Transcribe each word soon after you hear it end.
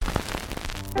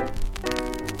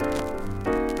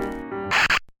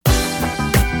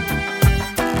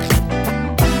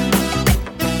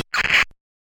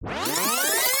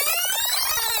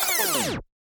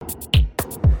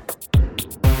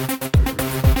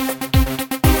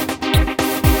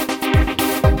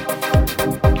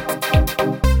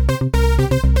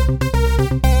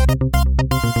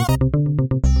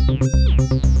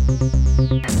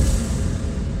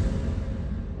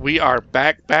are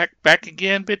back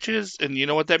again, bitches. And you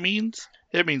know what that means?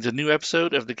 It means a new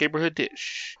episode of the Gayborhood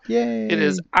Dish. Yay! It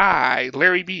is I,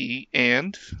 Larry B,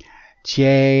 and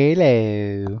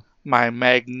J-Lo. my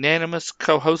magnanimous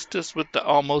co-hostess with the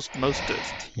almost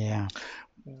mostest. Yeah.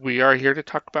 We are here to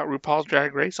talk about RuPaul's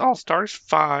Drag Race Allstars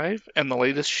 5 and the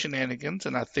latest shenanigans,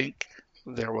 and I think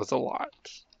there was a lot.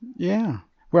 Yeah.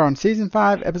 We're on season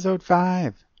 5, episode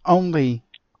 5. Only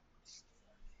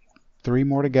 3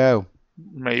 more to go.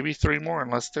 Maybe 3 more,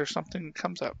 unless there's something that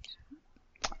comes up.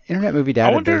 Internet Movie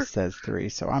I wonder, Database says 3,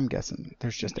 so I'm guessing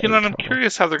there's just 8 you know, and I'm total.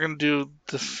 curious how they're going to do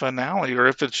the finale, or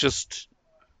if it's just...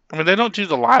 I mean, they don't do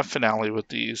the live finale with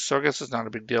these, so I guess it's not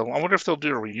a big deal. I wonder if they'll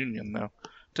do a reunion, though.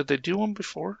 Did they do one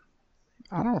before?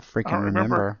 I don't freaking I don't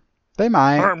remember. They I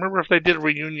might. don't remember if they did a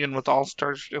reunion with All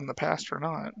Stars in the past or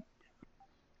not.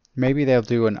 Maybe they'll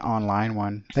do an online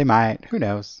one. They might. Who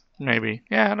knows? Maybe.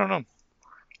 Yeah, I don't know.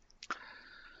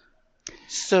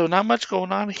 So, not much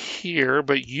going on here,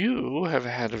 but you have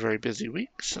had a very busy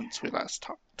week since we last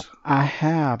talked. I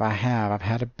have. I've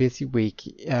had a busy week.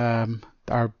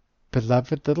 Our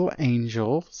beloved little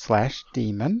angel /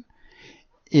 demon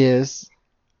is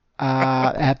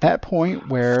at that point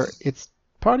where it's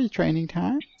potty training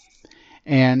time.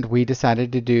 And we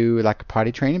decided to do like a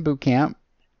potty training boot camp.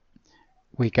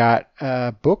 We got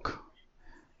a book,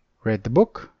 read the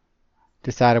book,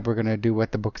 decided we're going to do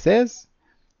what the book says.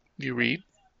 You read?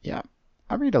 Yeah,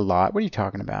 I read a lot. What are you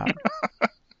talking about?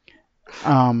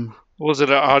 Was it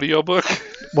an audiobook?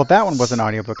 Well, that one was an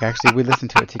audiobook, actually. We listened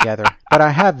to it together. But I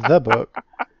have the book.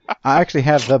 I actually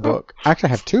have the book. I actually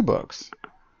have 2 books.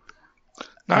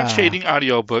 Not shading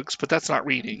audiobooks, but that's not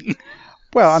reading.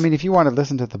 Well, I mean, if you want to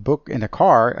listen to the book in a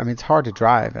car, I mean, it's hard to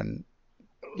drive and,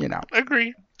 you know,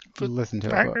 Agree. listen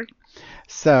to a book.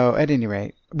 So, at any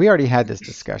rate, we already had this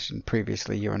discussion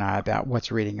previously, you and I, about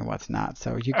what's reading and what's not.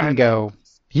 So you can go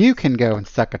and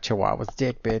suck a chihuahua's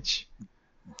dick, bitch.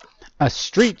 A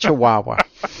street chihuahua.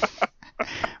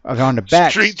 On the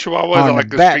back street chihuahua is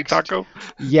like a street taco?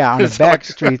 Yeah, on the back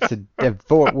streets of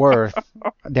Fort Worth,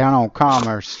 down on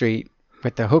Commerce Street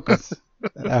with the hookers.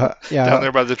 Yeah, down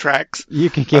there by the tracks. You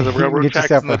can get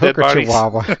yourself a hooker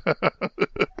chihuahua.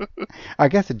 I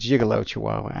guess a gigolo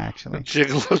chihuahua, actually. A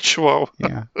gigolo chihuahua.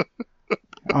 Yeah.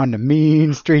 On the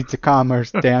mean streets of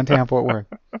Commerce, downtown Fort Worth.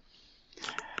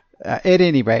 At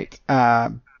any rate,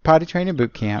 potty training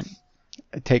boot camp.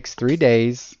 It takes 3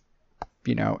 days,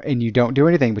 you know, and you don't do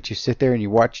anything, but you sit there and you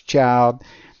watch your child.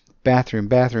 Bathroom.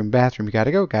 You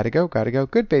gotta go.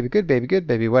 Good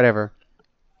baby, whatever.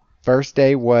 First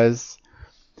day was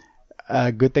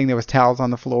a good thing there was towels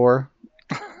on the floor.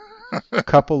 A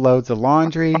couple loads of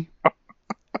laundry.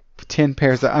 10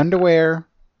 pairs of underwear.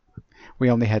 We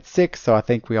only had 6, so I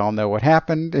think we all know what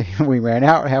happened. We ran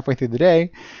out halfway through the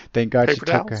day. Thank God she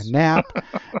took a nap.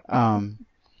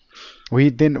 We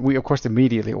of course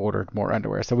immediately ordered more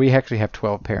underwear, so we actually have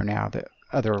 12 pair now. The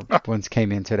other ones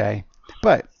came in today.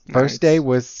 But first day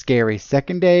was scary.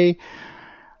 Second day,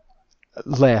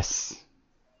 less.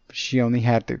 She only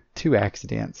had 2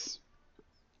 accidents,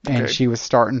 and she was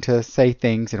starting to say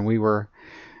things, and we were,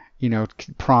 you know,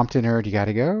 prompting her. You got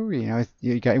to go. You know,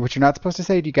 you got what you're not supposed to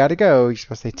say. You got to go. You're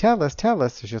supposed to say, tell us.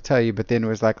 So she'll tell you. But then it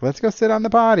was like, let's go sit on the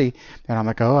potty, and I'm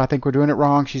like, oh, I think we're doing it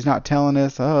wrong. She's not telling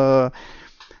us.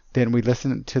 Then we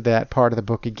listened to that part of the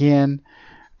book again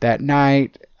that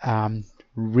night.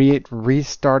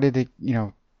 Restarted it, you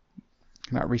know,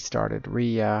 not restarted,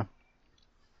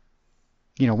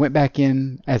 went back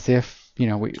in as if, you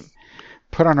know, we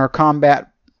put on our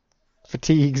combat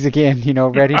fatigues again, you know,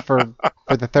 ready for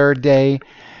the 3rd day.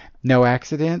 No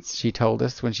accidents. She told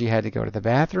us when she had to go to the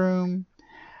bathroom.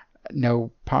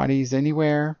 No potties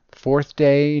anywhere. 4th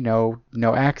day, no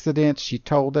accidents. She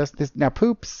told us this. Now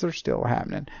poops are still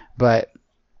happening, but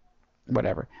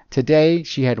whatever. Today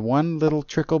she had 1 little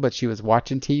trickle, but she was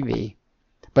watching TV.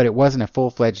 But it wasn't a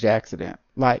full-fledged accident.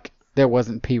 Like there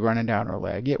wasn't pee running down her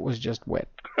leg. It was just wet.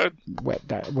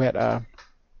 Whatever.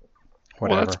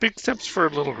 Well, that's big steps for a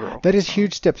little girl. That is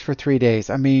huge steps for 3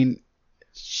 days. I mean,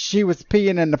 she was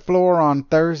peeing in the floor on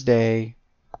Thursday.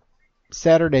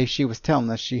 Saturday, she was telling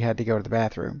us she had to go to the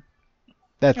bathroom.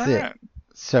 That's it. Right.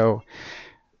 So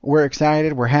we're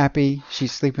excited. We're happy.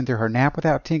 She's sleeping through her nap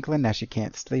without tinkling. Now she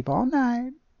can't sleep all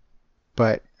night.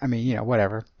 But, I mean, you know,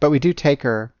 whatever. But we do take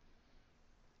her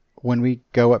when we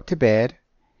go up to bed,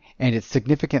 and it's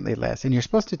significantly less. And you're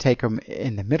supposed to take them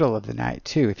in the middle of the night,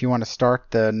 too, if you want to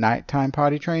start the nighttime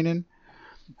potty training.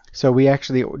 So we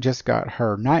actually just got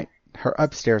her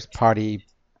upstairs potty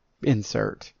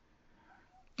insert.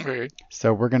 Okay.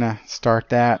 So we're going to start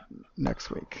that next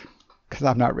week because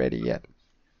I'm not ready yet.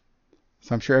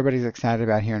 So I'm sure everybody's excited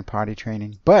about hearing potty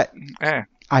training. But Eh,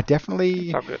 I it's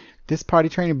definitely, all good. this potty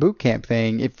training boot camp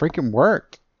thing, it freaking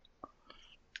worked.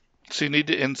 So you need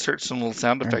to insert some little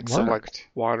sound It effects, so like worked.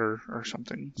 water or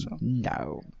something. So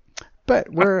No. But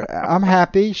I'm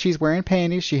happy. She's wearing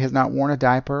panties. She has not worn a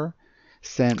diaper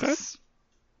good. since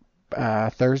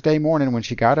Thursday morning when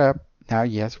she got up. Now,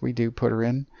 yes, we do put her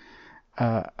in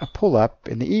a pull-up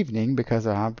in the evening because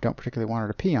I don't particularly want her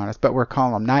to pee on us. But we're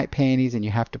calling them night panties, and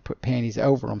you have to put panties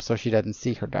over them so she doesn't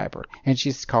see her diaper. And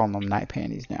she's calling them night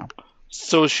panties now.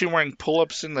 So is she wearing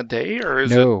pull-ups in the day, or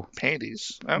is it No,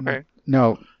 panties? Okay,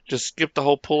 no, just skip the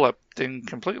whole pull-up thing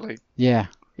completely. yeah,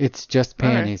 it's just Okay,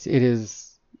 panties. It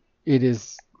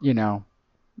is,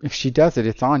 if she does it,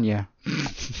 it's on you.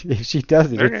 If she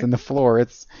does it, it's okay, in the floor,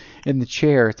 it's in the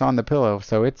chair, it's on the pillow.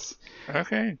 So it's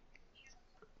okay.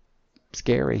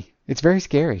 scary. It's very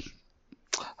scary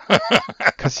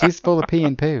because she's full of pee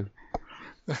and poo.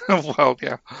 Well,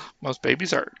 yeah, most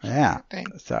babies are. Yeah. Dang,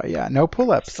 So yeah, no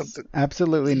pull-ups. something.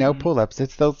 Absolutely no pull-ups.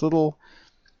 It's those little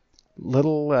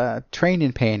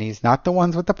training panties, not the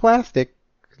ones with the plastic.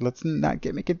 Let's not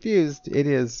get me confused. It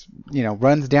is,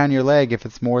 runs down your leg if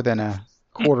it's more than a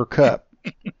quarter cup.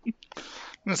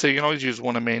 So you can always use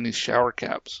one of Manny's shower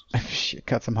caps. Shit,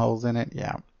 cut some holes in it.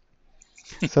 Yeah.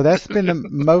 So that's been the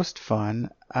most fun.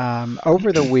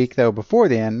 Over the week, though, before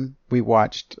then, we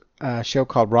watched a show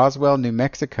called Roswell, New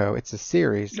Mexico. It's a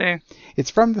series. Eh,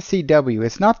 It's from the CW.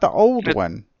 It's not the old it,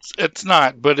 one. it's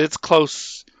not, but it's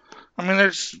close. I mean,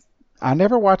 there's. I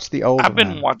never watched the old I've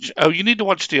been one. watching. Oh, you need to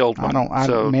watch the old one.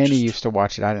 So Manny just. used to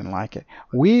watch it. I didn't like it.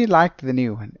 We liked the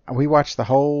new one. We watched the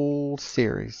whole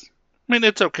series. I mean,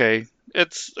 it's okay.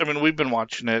 It's. I mean, we've been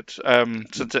watching it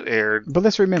since it aired. But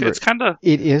let's remember, It's kind of.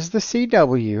 it is the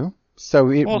CW, so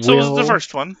it Well, so was the will.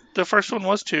 first one. The first one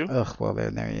was too. Ugh, well,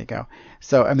 there you go.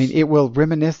 So, I mean, it will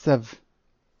reminisce of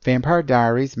Vampire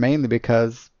Diaries mainly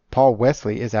because Paul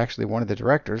Wesley is actually one of the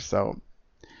directors. So,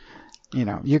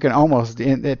 you can almost take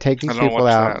I these don't people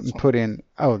watch out that. and So. put in,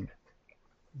 what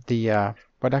did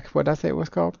I say it was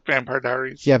called? Vampire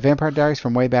Diaries. Yeah, Vampire Diaries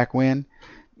from way back when.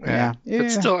 Yeah, Yeah, it yeah,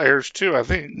 still airs too, I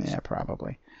think. yeah,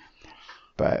 probably.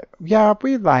 But yeah,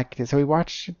 we liked it, so we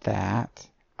watched that.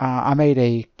 I made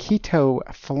a keto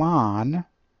flan.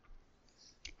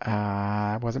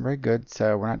 It wasn't very good,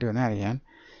 so we're not doing that again.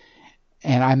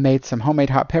 And I made some homemade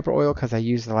hot pepper oil because I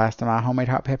used the last of my homemade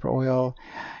hot pepper oil,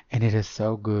 and it is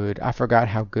so good. I forgot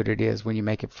how good it is when you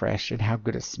make it fresh and how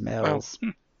good it Oh, smells.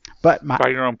 But buy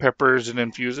your own peppers and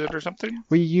infuse it or something.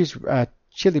 we use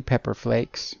chili pepper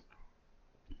flakes,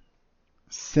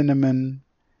 cinnamon,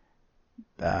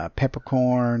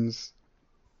 peppercorns,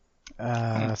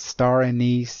 Hmm. star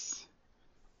anise,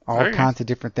 all Okay. kinds of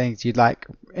different things you'd like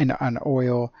in an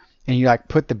oil, and you like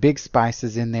put the big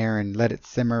spices in there and let it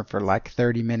simmer for like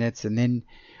 30 minutes, and then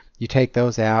you take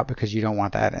those out because you don't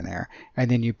want that in there, and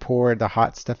then you pour the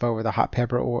hot stuff over the hot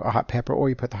pepper, or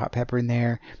you put the hot pepper in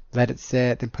there, let it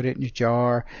set, then put it in your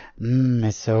jar.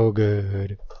 It's so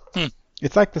good. Hmm.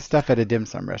 It's like the stuff at a dim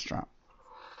sum restaurant,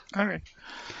 Okay.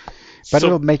 but So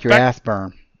it'll make your back. ass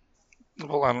burn.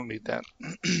 Well, I don't need that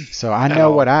So I at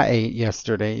know what all. I ate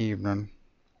yesterday evening.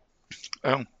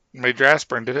 Oh, made your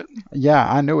aspirin, did it? Yeah,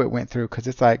 I knew it went through because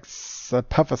it's like a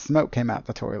puff of smoke came out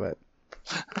the toilet.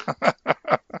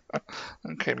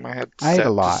 Okay, my I ate a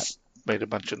headset lot. just made a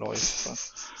bunch of noise. So.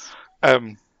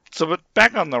 Um. So, but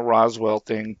back on the Roswell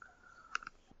thing.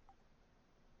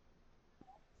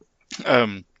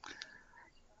 Um.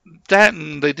 That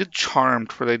and they did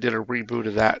Charmed, where they did a reboot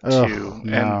of that Ugh, too. And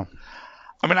no.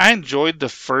 I mean, I enjoyed the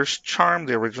first Charmed,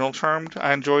 the original Charmed.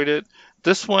 I enjoyed it.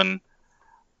 This one,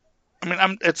 I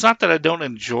mean, it's not that I don't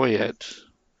enjoy it,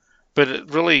 but it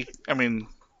really, I mean,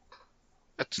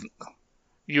 it's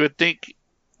you would think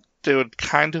they would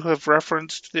kind of have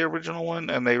referenced the original one,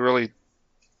 and they really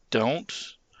don't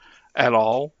at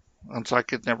all. It's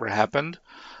like it never happened.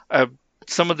 Uh,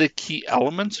 some of the key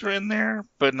elements are in there,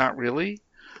 but not really.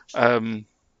 Um,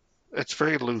 it's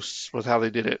very loose with how they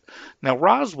did it. Now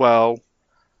Roswell,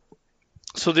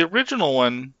 so the original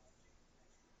one,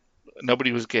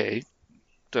 nobody was gay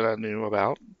that I knew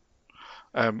about.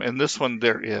 And this one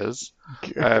there is.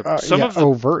 Some Yeah, of the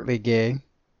overtly gay.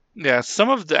 Yeah, some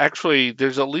of the actually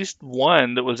there's at least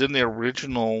one that was in the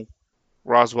original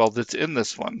Roswell that's in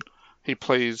this one. He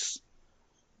plays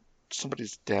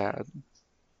somebody's dad.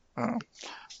 Oh.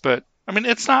 But I mean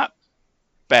it's not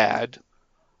bad.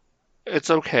 It's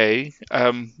okay.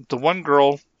 The one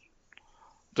girl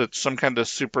that's some kind of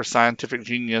super scientific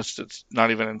genius that's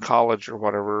not even in college or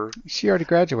whatever. She already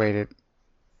graduated.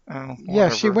 Yeah,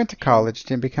 she Whatever. went to college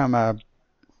to become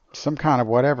some kind of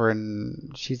whatever,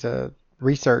 and she's a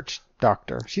research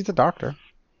doctor. She's a doctor.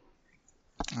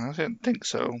 I didn't think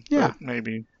so, Yeah. but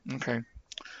maybe. Okay.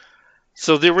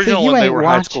 So the See, original you one, they ain't were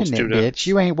high school watching it, bitch. students.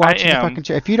 You ain't I watching the am. fucking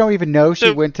show. If you don't even know she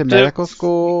The, went to the, medical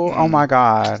school, oh my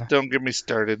God. don't get me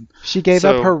started. She gave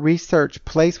up her So, research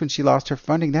place when she lost her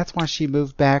funding. That's why she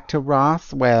moved back to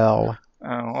Roswell.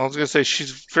 I was gonna say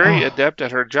she's very Oh, adept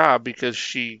at her job because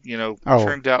she, oh.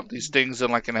 churned out these things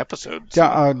in like an episode.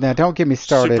 So Now don't get me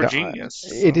started. super genius.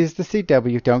 It So is the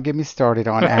CW. Don't get me started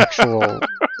on actual.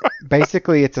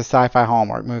 Basically, it's a sci-fi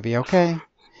Hallmark movie. Okay,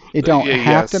 it don't yeah,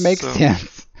 have yes. to make So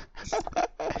sense.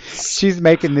 She's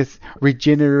making this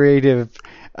regenerative,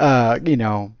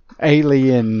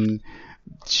 alien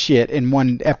shit in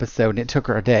one episode, and it took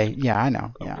her a day. Yeah, I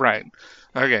know. Yeah, right.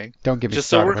 Okay. don't get me Just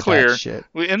so started we're with that clear, shit.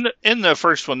 in the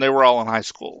first one they were all in high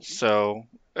school. So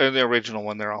in the original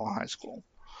one they're all in high school.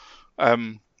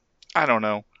 Um, I don't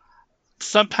know.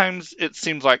 Sometimes it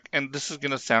seems like, and this is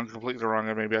gonna sound completely wrong,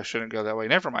 and maybe I shouldn't go that way.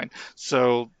 Never mind.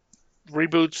 So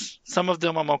reboots, some of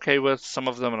them I'm okay with, some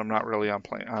of them I'm not really on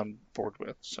board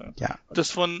with. So Yeah,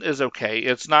 this one is okay.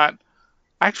 It's not.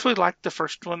 I actually like the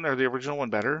first one or the original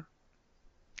one better.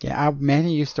 yeah.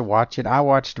 Manny used to watch it. I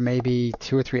watched maybe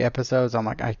 2 or 3 episodes. I'm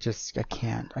like, I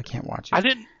can't watch I it.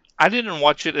 didn't. I didn't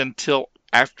watch it until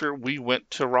after we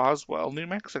went to Roswell, New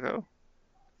Mexico,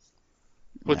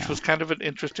 which Yeah. was kind of an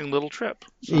interesting little trip.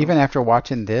 So Even after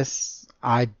watching this,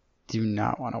 I do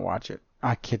not want to watch it.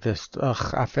 I could just,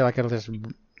 ugh, I feel like it'll just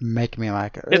make me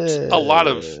like, it's a lot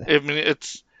of. ugh. I mean,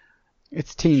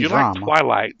 It's teen you like drama.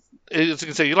 Twilight. As you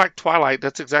can say, you like Twilight.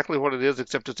 That's exactly what it is,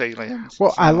 except it's aliens.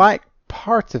 Well, I So. like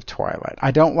parts of Twilight.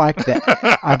 I don't like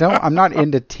that. I'm not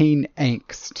into teen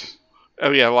angst.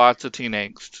 Oh yeah, lots of teen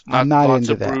angst. I'm Not not lots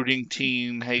into of that. brooding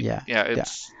teen hate. Yeah, Yeah, yeah.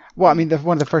 it's. Well, I mean,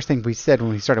 one of the first things we said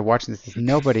when we started watching this is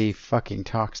nobody fucking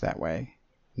talks that way.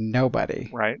 Nobody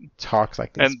Right. talks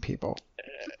like these And people.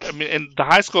 I mean, and the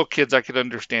high school kids I could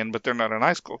understand, but they're not in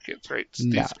high school kids, right? It's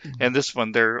No. these, and this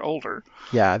one they're older.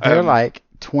 Yeah, they're Um, like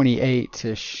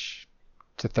 28-ish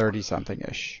to 30 something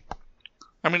ish.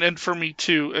 I mean, and for me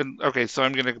too. And okay, so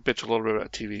I'm gonna bitch a little bit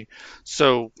about TV.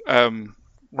 So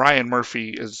Ryan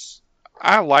Murphy is.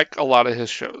 I like a lot of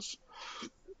his shows.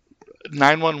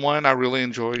 911 I really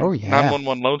enjoy. Oh yeah.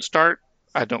 911 Lone Star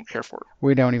I don't care for.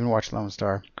 We don't even watch Lone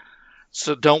Star.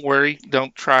 So don't worry,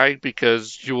 don't try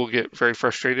because you will get very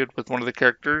frustrated with one of the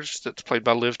characters that's played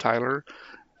by Liv Tyler.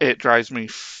 It drives me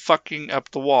fucking up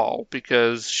the wall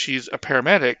because she's a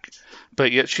paramedic,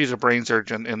 but yet she's a brain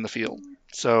surgeon in the field.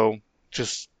 So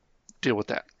just deal with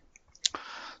that.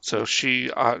 So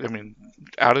she, I mean,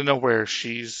 out of nowhere,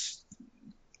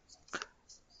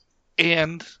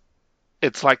 and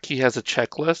it's like he has a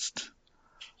checklist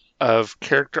of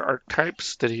character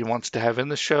archetypes that he wants to have in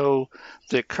the show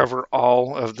that cover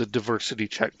all of the diversity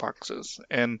checkboxes.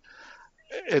 And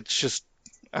it's just,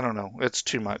 I don't know, it's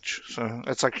too much. So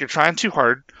it's like you're trying too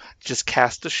hard. Just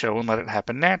cast the show and let it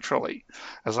happen naturally.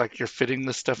 It's like you're fitting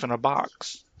this stuff in a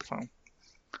box. So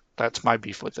that's my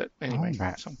beef with it. All Anyway,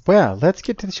 right. so Well, let's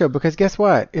get to the show because guess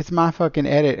what? It's my fucking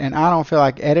edit, and I don't feel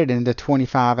like editing the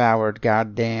 25-hour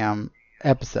goddamn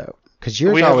episode because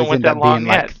yours we haven't always went end that up being long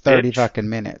like yet, 30 bitch. fucking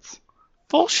minutes.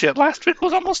 Bullshit. Last week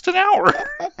was almost an hour.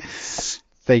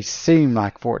 They seem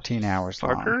like 14 hours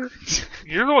long. Fucker.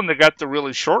 You're the one that got the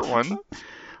really short one.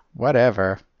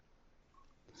 Whatever.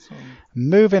 So,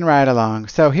 Moving right along.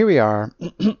 So here we are.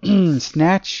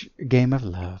 Snatch Game of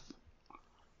Love,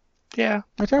 yeah,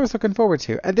 which I was looking forward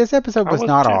to. This episode I was was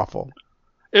not too. awful.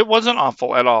 It wasn't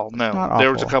awful at all. No, Not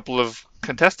there was a awful. couple of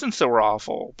contestants that were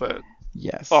awful, but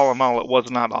Yes. all in all, it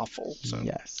was not awful. So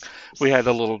Yes. we had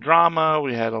a little drama,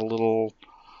 we had a little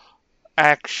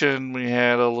action, we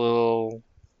had a little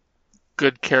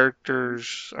good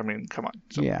characters. I mean, come on.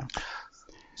 So, Yeah.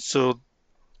 so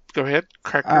go ahead,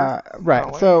 Cracker.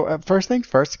 Right. So first things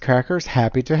first, Cracker's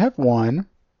happy to have won,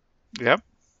 Yep.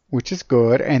 which is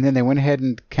good. And then they went ahead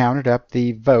and counted up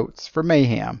the votes for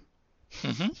Mayhem.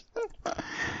 hmm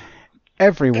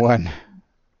Everyone.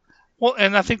 Well,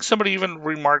 and I think somebody even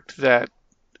remarked that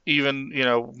even,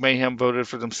 Mayhem voted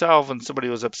for themselves, and somebody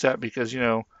was upset because,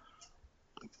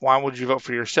 why would you vote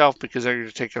for yourself? Because then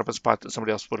you're taking up a spot that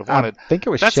somebody else would have I wanted. think it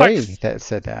was That's Shay like that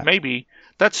said that. maybe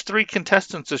that's 3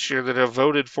 contestants this year that have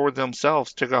voted for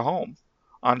themselves to go home.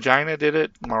 Angina did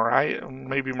it.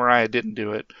 Maybe Mariah didn't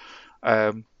do it.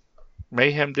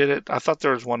 Mayhem did it. I thought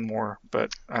there was one more,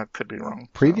 but I could be wrong.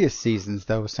 Previous seasons,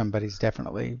 though, somebody's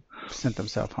definitely sent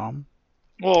themselves home.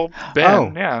 Well, Ben,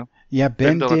 Oh. yeah. Yeah,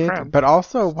 Ben Ben did. Delacreme. But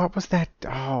also, what was that?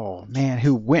 Oh, man,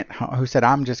 who went home, who said,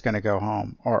 I'm just going to go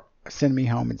home or send me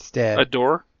home instead?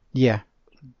 Adore. Yeah.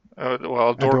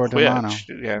 Well, Dor Adore quit. Delano.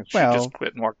 She just Well,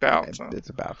 quit and walked out. So, it's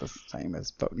about the same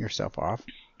as voting yourself off.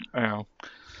 yeah.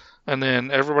 And then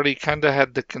everybody kind of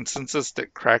had the consensus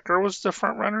that Cracker was the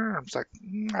front runner. I was like,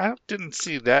 I didn't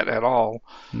see that at all.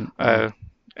 Mm-mm. Uh,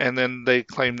 and then they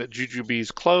claim that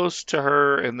Jujubee's close to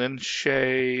her, and then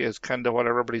Shay is kind of what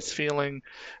everybody's feeling.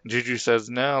 Juju says,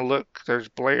 no, look, there's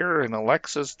Blair and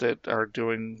Alexis that are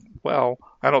doing well.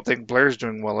 I don't think Blair's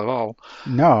doing well at all. I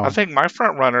No. think my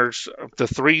front runners, the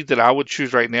three that I would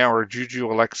choose right now are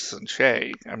Juju, Alexis, and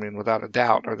Shay. I mean, without a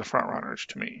doubt, are the front runners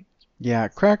to me. Yeah,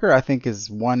 Cracker I think is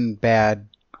one bad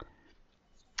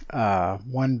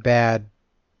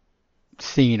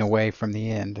scene away from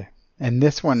the end. And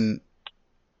this one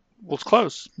Was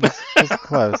close. was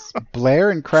close. Blair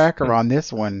and Cracker on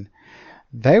this one,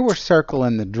 they were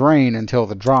circling the drain until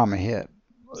the drama hit.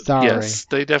 Sorry. Yes,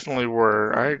 they definitely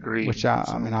were. I agree. Which I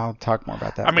So, mean, I'll talk more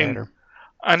about I that mean, later.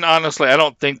 and honestly, I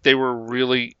don't think they were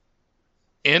really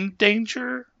in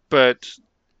danger, but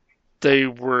they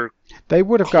were They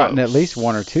would have gotten at least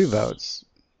one or close. two votes.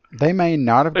 They may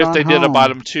not have If gone they did a home.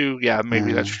 bottom two, yeah,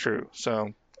 maybe that's Uh, true.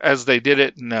 So as they did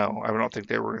it, no, I don't think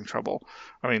they were in trouble.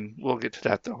 I mean, we'll get to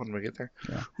that though when we get there.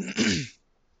 yeah.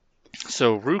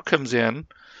 So Rue comes in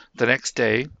the next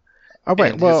day, Oh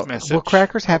wait, and his well, message.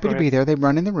 Cracker's Oh, happy go to ahead. be there. They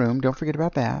run in the room. Don't forget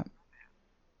about that.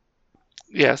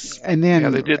 Yes, And yeah,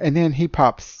 they then did. and then he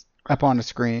pops up on the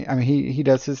screen. I mean, he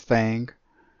does his thing.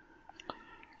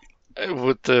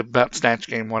 With the about Snatch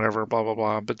Game, whatever, blah blah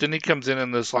blah. But then he comes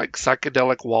in this like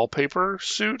psychedelic wallpaper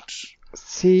suit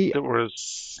See, that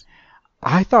was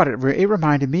I thought it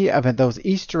reminded me of those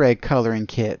Easter egg coloring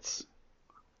kits.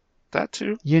 that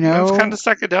too. You It was kind know, of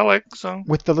psychedelic, so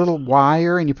with the little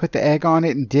wire and you put the egg on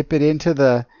it and dip it into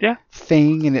the yeah.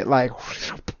 thing and it like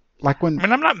I when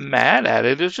mean, I'm not mad at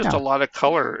it. It's just a no, lot of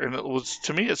color, and it was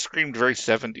to me it screamed very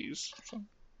 70s, so,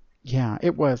 yeah,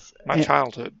 it was. my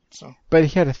childhood. So But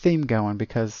he had a theme going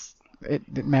because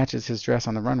it matches his dress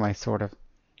on the runway, sort of.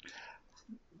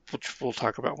 which we'll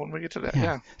talk about when we get to that. Yeah.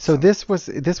 Yeah. So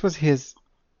So this was his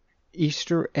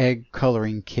Easter egg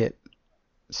coloring kit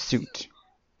suit.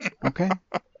 Okay,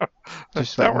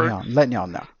 just that worked. letting y'all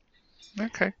know.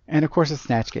 Okay. And of course, a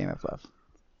snatch game of love.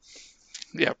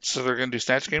 Yep. So they're gonna do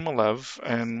Snatch Game of Love,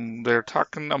 and they're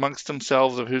talking amongst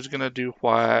themselves of who's gonna do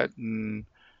what, and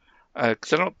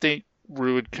because I don't think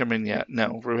Rue had come in yet.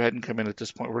 No, Rue hadn't come in at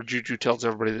this point. Where Juju tells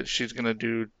everybody that she's gonna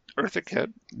do Eartha Kitt.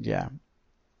 Yeah.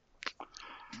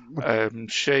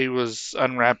 Shay was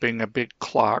unwrapping a big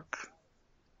clock.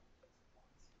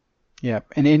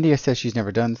 Yep. And India says she's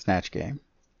never done snatch game.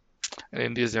 And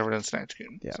India's never done Snatch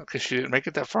Game. Yeah. Because she didn't make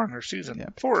it that far in her season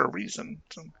Yep. for a reason.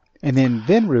 So, And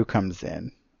then Rue comes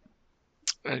in.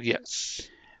 yes.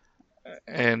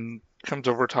 And comes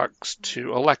over, talks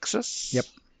to Alexis. Yep.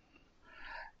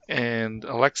 And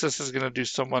Alexis is going to do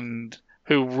someone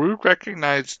who Rue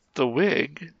recognized the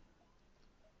wig.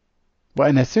 Well,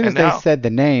 and as soon as And they now, said the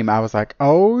name, I was like,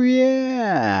 oh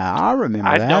yeah, I remember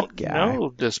I that don't guy.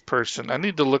 know this person. I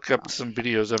need to look up some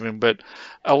videos of him. But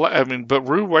but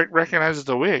Rue recognizes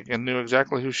the wig and knew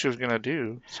exactly who she was going to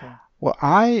do. So. Well,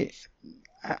 I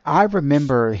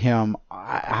remember him.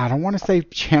 I don't want to say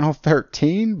Channel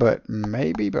 13, but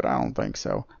maybe, but I don't think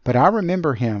so. But I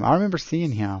remember him. I remember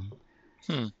seeing him.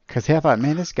 Because I thought,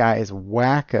 man, this guy is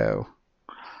wacko.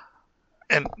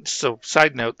 And so,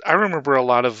 side note, I remember a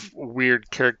lot of weird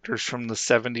characters from the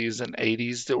 70s and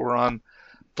 80s that were on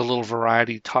the little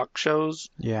variety talk shows,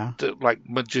 Yeah. like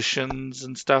magicians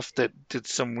and stuff that did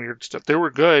some weird stuff. They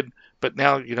were good, but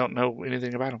now you don't know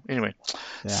anything about them. Anyway,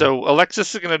 Yeah. so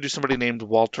Alexis is going to do somebody named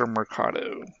Walter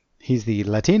Mercado. He's the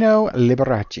Latino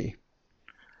Liberace.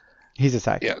 He's a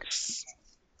psychic. Yes.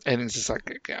 And he's a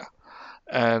psychic, yeah.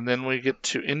 And then we get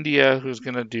to India, who's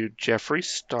going to do Jeffree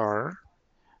Star.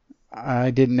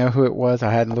 I didn't know who it was.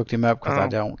 I hadn't looked him up because I Oh.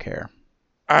 don't care.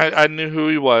 I knew who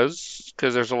he was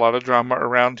because there's a lot of drama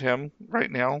around him right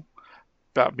now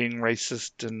about being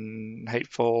racist and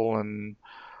hateful and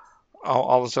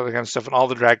all this other kind of stuff. And all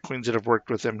the drag queens that have worked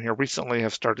with him here recently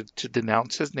have started to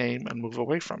denounce his name and move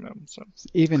away from him. So It's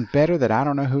even better that I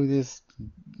don't know who this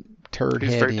turd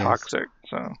he's head very is. toxic.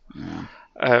 So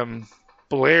Yeah.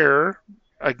 Blair,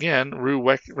 again,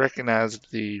 Rue recognized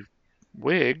the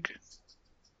wig,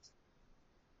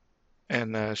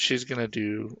 and she's going to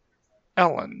do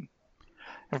Ellen.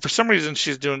 And for some reason,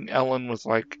 she's doing Ellen with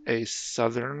like a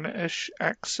southern-ish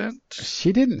accent.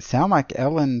 She didn't sound like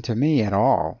Ellen to me at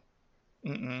all.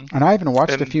 Mm-mm. And I even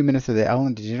watched a And few minutes of the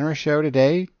Ellen DeGeneres show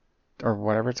today, or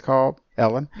whatever it's called.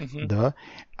 Ellen. mhm. Duh.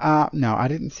 No, I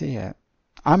didn't see it.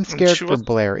 I'm And scared she for was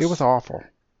Blair. It was awful.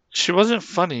 She wasn't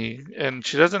funny, and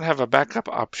she doesn't have a backup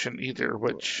option either,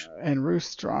 which, And Ruth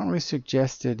strongly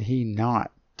suggested he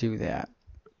not do that.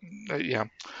 yeah.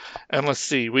 And let's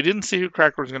see, we didn't see who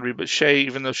Cracker was going to be, but Shay,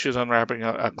 even though she was unwrapping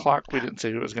a clock, we didn't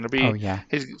see who it was going to Oh be. yeah.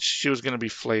 She was going to be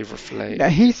Flavor Now, Flav.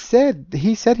 he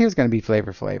said he was going to be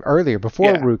Flavor Flav earlier before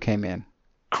Yeah, Rue came in.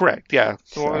 correct. Yeah. Well,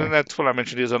 So, and that's what I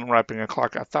mentioned. He was unwrapping a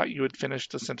clock. I thought you had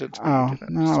finished the sentence, but you oh didn't.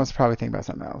 no, I So was probably thinking about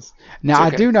something else. it's Now I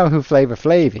okay. do know who Flavor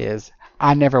Flav is.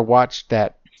 I never watched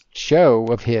that show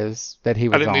of his that he I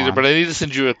was didn't either, but on. I need to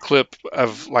send you a clip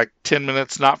of like 10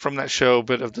 minutes, not from that show,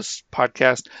 but of this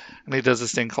podcast. And he does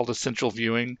this thing called essential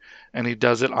viewing, and he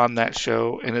does it on that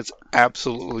show, and it's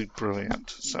absolutely brilliant.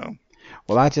 So,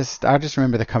 Well, I just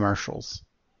remember the commercials,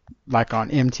 like on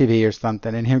MTV or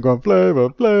something, and him going Flavor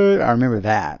Flav. I remember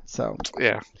that. So,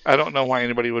 yeah, I don't know why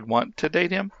anybody would want to date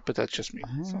him, but that's just me.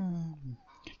 So, uh,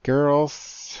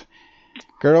 girls,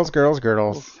 girls, girls,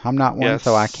 girls. I'm not one,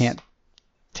 so I yes. can't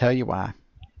tell you why.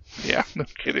 Yeah, no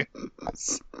kidding.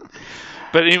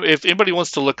 But if anybody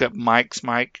wants to look up Mike's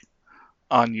Mike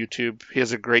on YouTube, he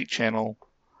has a great channel.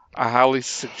 I highly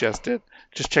suggest it.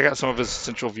 Just check out some of his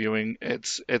essential viewing.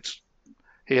 It's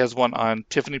he has one on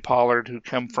Tiffany Pollard, who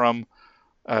come from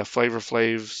Flavor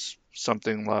Flav's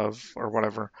Something Love or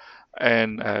whatever,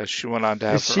 and she went on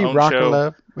to Is have her she own Rock of show.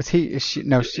 Love? Was he? Is she?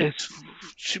 No, she. It's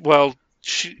well,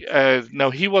 no,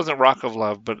 he wasn't Rock of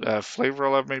Love, but Flavor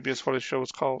of Love maybe is what his show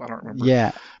was called. I don't remember,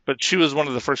 Yeah. but she was one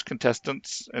of the first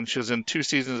contestants, and she was in 2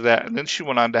 seasons of that, and then she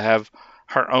went on to have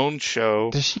her own show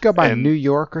Does she go by New in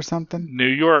York or something? New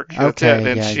York. That's it,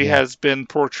 Okay. and Yeah. she Yeah. has been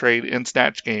portrayed in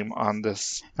Snatch Game on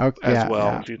this Oh, as yeah. well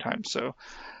a Yeah. few times. So,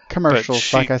 but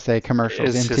Commercials, like she I say,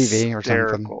 commercials, is MTV or something.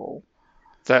 hysterical.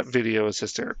 That video is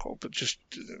hysterical, but just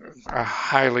I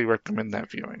highly recommend that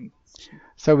viewing.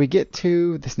 So we get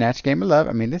to the Snatch Game of Love.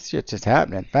 I mean, this shit just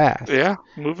happening fast. Yeah,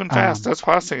 moving fast. Um, That's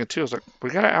what I was thinking too. I was like, we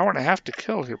got an hour and a half to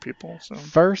kill here, people. So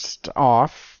First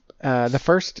off, the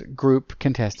first group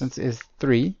contestants is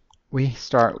three. We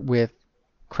start with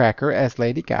Cracker as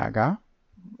Lady Gaga.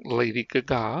 Lady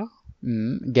Gaga.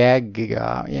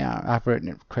 Gaga. Yeah, I've written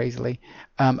it crazily.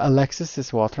 Alexis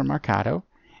is Walter Mercado.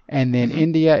 And then Hmm.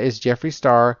 India is Jeffree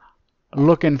Star,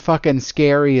 looking fucking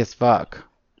scary as fuck.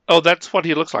 Oh, that's what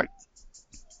he looks like.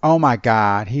 Oh my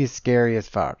god, he's scary as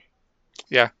fuck.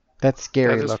 Yeah, That's that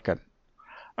scary is. looking.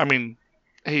 I mean,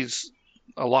 he's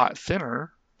a lot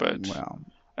thinner, but Well,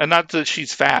 and not that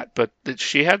she's fat, but that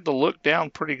she had the look down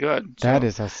pretty good. that So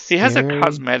is a he has a scary.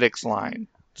 cosmetics line.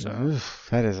 So Oof,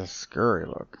 that is a scary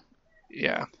look.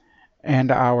 yeah.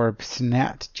 And our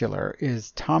snatchular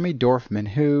is Tommy Dorfman,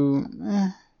 who,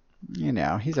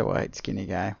 he's a white skinny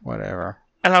guy. Whatever.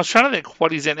 And I was trying to think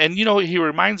what he's in, and he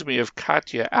reminds me of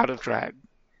Katya out of drag.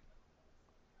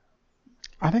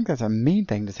 I think that's a mean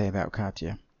thing to say about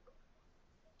Katya,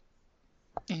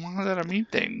 Why is that a mean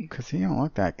thing? because he don't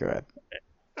look that good.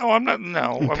 Oh, I'm not. No,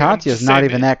 And I mean I'm Katya's just not saying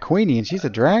even that. that queeny, and she's a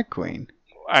drag queen.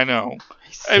 I know.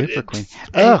 He's It, super queen. it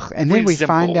Ugh, and then we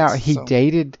find out resembles he so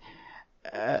dated.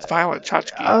 Uh, Violet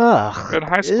Chachki ugh. in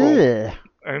high school. Ugh.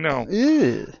 I know,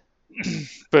 Ugh.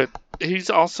 but he's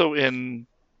also in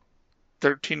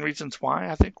 13 Reasons Why.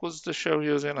 I think was the show he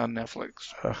was in on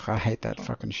Netflix. Ugh, I hate that So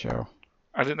fucking show.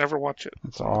 I didn't ever watch it.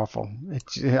 It's So awful.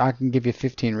 I can give you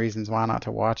 15 reasons why not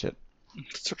to watch it.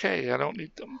 it's okay. I don't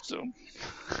need them. So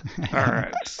all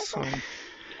right. So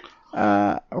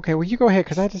Okay, well, you go ahead,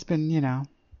 because I just been. all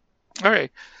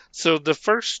right. So the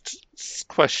first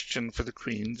question for the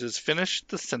queens is finish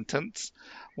the sentence.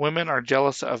 Women are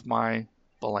jealous of my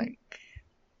blank.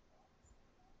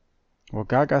 Well,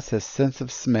 Gaga says sense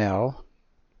of smell.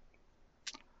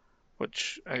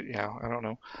 Which, yeah, I don't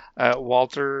know.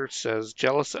 Walter says,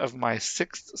 jealous of my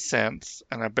sixth sense,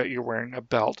 and I bet you're wearing a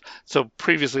belt. So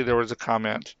previously there was a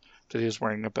comment that he was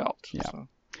wearing a belt. Yeah. So,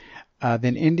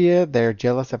 Then India, they're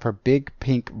jealous of her big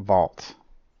pink vault.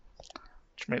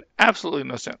 which made absolutely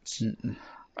no sense. Mm-mm.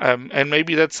 And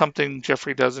maybe that's something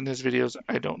Jeffrey does in his videos.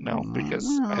 I don't know because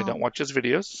I Well, don't watch his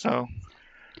videos. So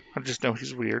I just know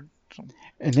he's weird. So,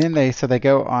 and then they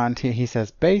go on to, he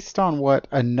says, based on what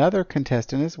another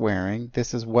contestant is wearing,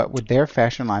 this is what would their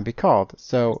fashion line be called.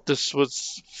 So this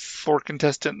was for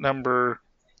contestant number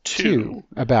two two,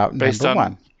 about based number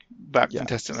on one. that Yeah.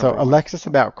 contestant So number one. Alexis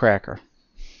about Cracker.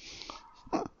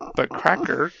 But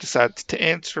Cracker decides to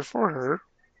answer for her.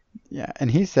 Yeah,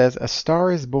 and he says, a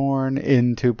star is born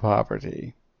into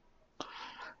poverty.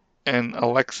 And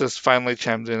Alexis finally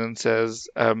chimes in and says,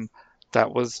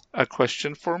 that was a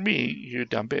question for me, you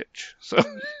dumb bitch. So,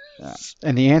 Yeah.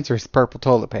 And the answer is purple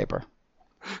toilet paper.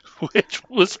 which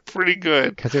was pretty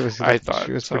good, Because it I was thought.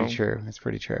 pretty So, true. It's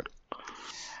pretty true.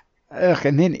 Ugh,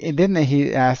 and then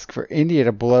he asked for India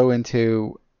to blow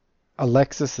into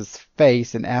Alexis's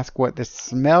face and ask what this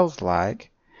smells like.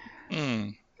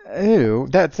 Mm, Ew,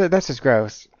 that's just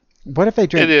gross. What if they it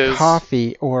drink is.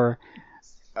 coffee or,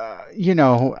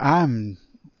 I'm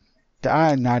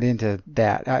not into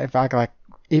that. If I like,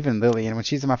 even Lillian, when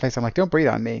she's in my face, I'm like, don't breathe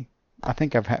on me. I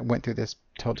think went through this,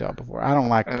 told y'all before. I don't I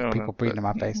like don't know, people breathing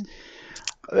but in my face.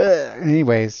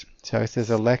 Anyways, so it says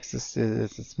Alexis it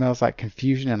smells like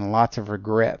confusion and lots of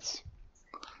regrets.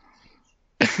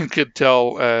 could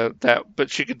tell that, but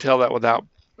she could tell that without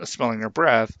smelling her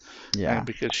breath, Yeah.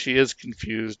 because she is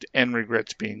confused and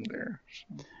regrets being there.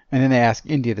 And then they ask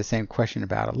India the same question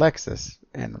about Alexis,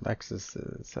 and Alexis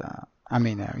is,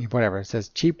 whatever. It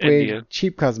says India,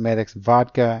 cheap cosmetics,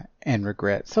 vodka, and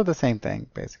regret. So the same thing,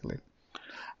 basically.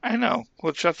 I know,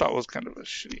 which I thought was kind of a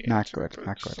shitty Not answer, good, but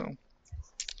not good. so.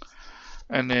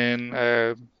 And then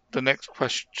the next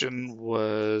question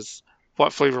was,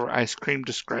 what flavor of ice cream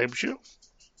describes you?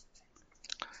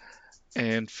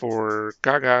 And for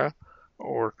Gaga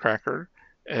or Cracker,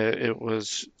 it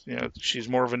was, she's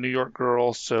more of a New York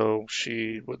girl, so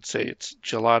she would say it's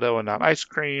gelato and not ice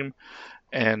cream.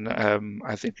 And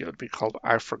I think it would be called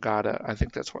I Forgotta. I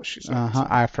think that's what she said. Uh-huh, So.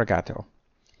 I forgot to.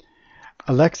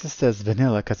 Alexis says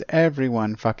vanilla because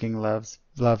everyone fucking loves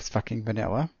fucking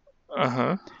vanilla. Uh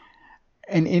huh.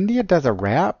 And India does a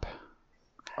rap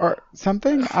or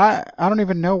something. I don't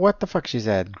even know what the fuck she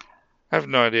said. I have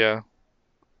no idea.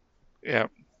 Yeah.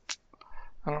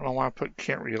 I don't know why I put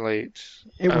can't relate.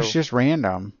 It was Oh, just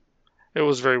random. it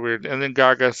was very weird. And then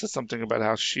Gaga said something about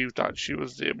how she thought she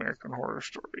was the American Horror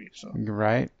Story. So,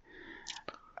 Right?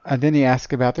 Then he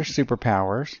asks about their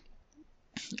superpowers.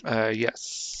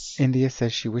 yes. India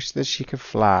says she wished that she could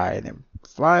fly and then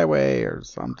fly away or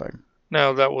something.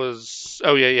 No, that was.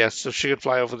 Oh, yeah, yeah. So she could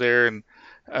fly over there, and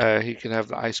he could have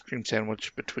the ice cream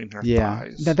sandwich between her Yeah. Now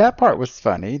thighs. that part But was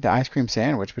funny. The ice cream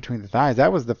sandwich between the thighs.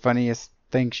 That was the funniest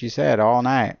thing she said all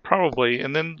night. probably.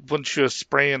 And then when she was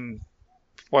spraying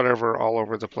whatever all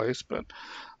over the place, but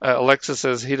Alexa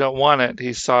says he don't want it.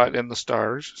 He saw it in the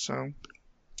stars. So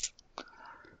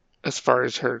as far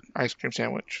as her ice cream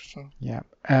sandwich, so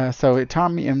Yeah. So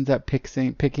Tommy ends up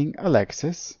picking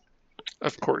Alexis.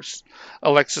 of course,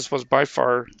 Alexis was by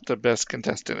far the best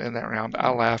contestant in that round. I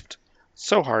laughed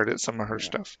so hard at some of her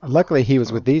stuff. Luckily, he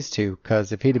was with So these two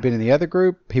because if he'd have been in the other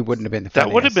group, he wouldn't have been the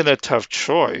that would have been funniest. a tough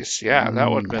choice. Yeah, that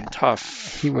would have been Yeah. He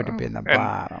tough. would have been the And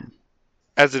bottom.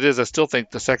 as it is, I still think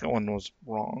the second one was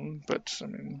wrong. But I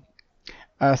mean,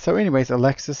 So, anyways,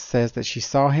 Alexis says that she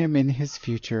saw him in his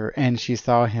future and she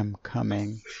saw him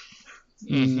coming.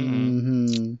 mm-hmm.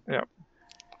 hmm Yep,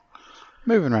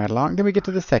 Moving right along. Then we get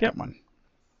to the yep. second one.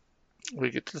 We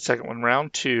get to the second one,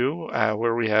 round two,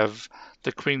 where we have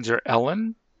the queens are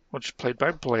Ellen, which is played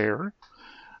by Blair,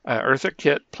 Eartha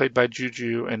Kitt, played by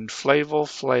Juju, and Flava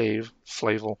Flav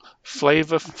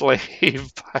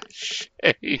by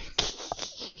Shay.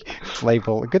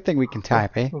 Flavel. Good thing we can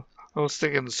type, eh? I was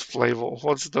thinking it's Flavel.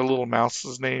 What's the little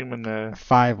mouse's name in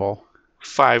Fivel.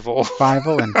 Fivel?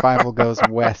 Fivel and Fivel goes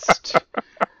west.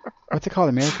 What's it called?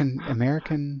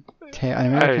 American Tail. An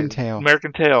American Tail.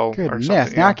 American Tail or Goodness.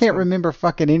 something. Now I Yeah. can't So remember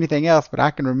fucking anything else, but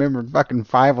I can remember fucking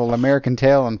Fivel, American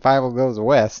Tail, and Fivel goes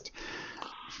west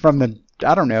from the,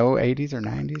 I don't know, 80s or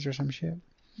 90s or some shit.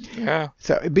 yeah.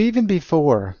 So even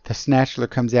before the Snatchler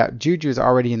comes out, Juju's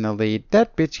already in the lead.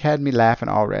 That bitch had me laughing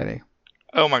already.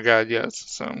 Oh my God. Yes.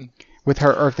 So With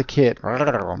her Eartha Kitt,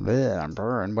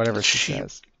 and whatever she she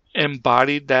says.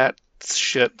 embodied that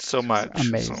shit so It's much. So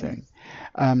amazing.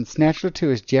 Snatchler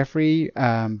 2 is Jeffrey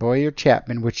Boyer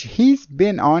Chapman, which he's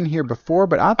been on here before,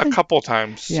 but a couple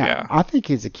times. Yeah. I think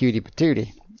he's a cutie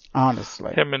patootie,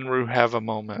 honestly. Him and Rue have a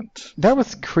moment. That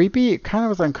was creepy. It kind of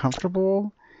was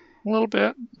uncomfortable. A little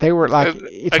bit. They were like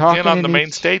Again, talking on in the main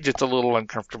each. stage, it's a little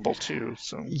uncomfortable too.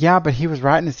 So Yeah, but he was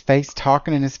right in his face,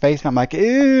 talking in his face, and I'm like,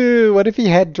 ew. What if he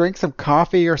had drank some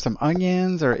coffee or some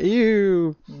onions or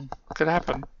ew, could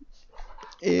happen.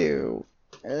 ew,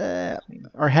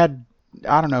 or had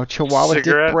I don't know Chihuahua dick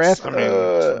Cigarettes. breath. I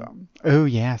mean, Oh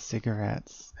yeah,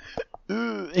 cigarettes.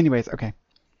 Anyways, okay.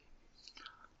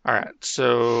 all right.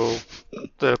 So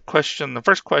the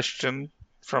first question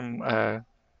from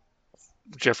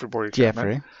Jeffrey Boyer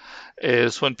Chapman Jeffrey,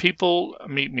 is: when people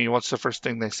meet me, what's the first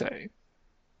thing they say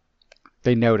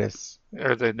they notice.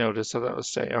 or they notice? So that was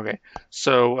say. Okay.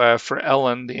 So for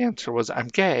Ellen, the answer was I'm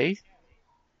gay.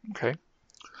 Okay.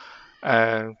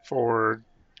 For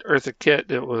Eartha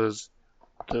Kitt, it was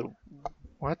the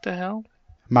what the hell?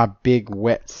 My big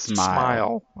wet smile.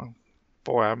 Smile. Oh,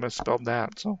 boy, I misspelled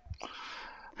that. So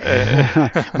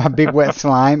Uh, My big wet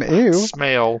slime. Ew.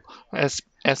 Smail.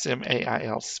 Smail.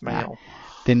 Ah. Smail.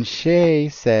 Then Shay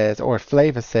says, or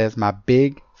Flava says, my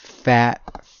big fat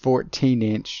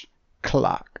 14-inch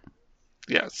clock,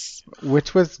 Yes.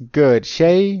 which was good.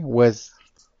 Shay was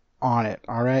on it.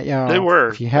 All right, They y'all. were.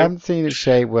 If you haven't seen it,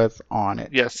 Shay was on it.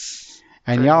 Yes.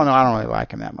 And Very y'all know much. I don't really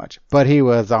like him that much, but he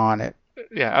was on it.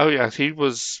 Yeah. Oh, yeah. He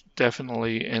was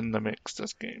definitely in the mix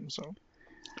this game. So.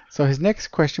 So his next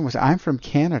question was, I'm from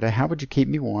Canada. How would you keep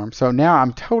me warm? So now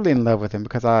I'm totally in love with him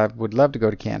because I would love to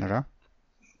go to Canada.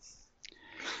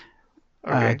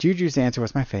 Okay. Juju's answer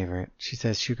was my favorite. She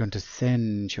says she's going to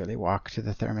sensually walk to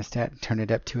the thermostat and turn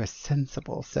it up to a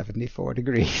sensible 74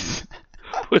 degrees.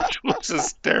 Which was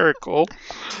hysterical.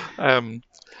 Um,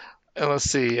 and let's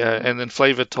see. And then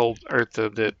Flava told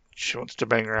Eartha that she wants to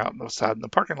bang her out on the side in the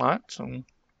parking lot. So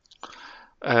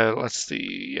let's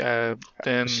see.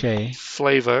 Then Shay.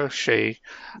 Flava, Shay,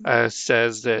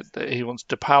 says that he wants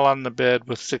to pile on the bed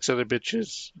with 6 other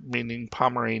bitches, meaning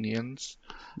Pomeranians,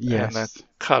 and Yes.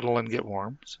 cuddle and get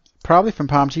warm. Probably from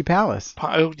Pomchi Palace.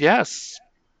 Oh, yes.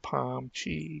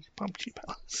 Pomchi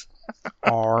Palace.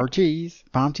 RG's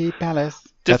Pomchi Palace.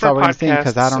 That's all Different we're going to sing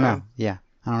because I podcasts. don't know. Yeah.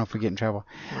 I don't know if we get in trouble.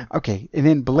 Yeah. Okay. And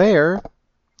then Blair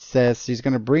says she's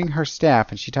going to bring her staff,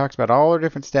 and she talks about all her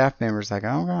different staff members. Like,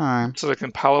 okay. So they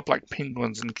can pile up like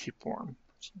penguins and keep warm.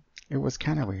 It was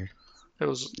kind of weird. It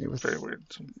was It was very weird.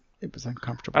 it was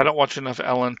uncomfortable. I don't watch enough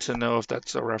Ellen to know if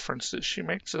that's a reference that she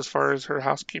makes as far as her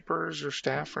housekeepers or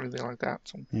staff or anything like that.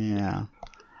 So. Yeah.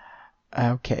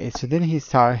 Okay, so then he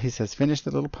says, finish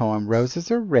the little poem.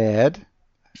 Roses are red.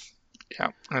 Yeah,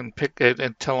 and pick it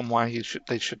and tell them why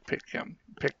they should pick them.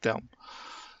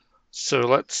 So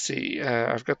let's see.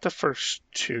 I've got the first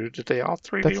two. Did they all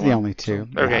three That's do the one? only two.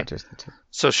 So, okay. Yeah, just the two.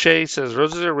 So Shay says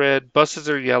roses are red, buses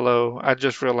are yellow. I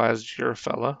just realized you're a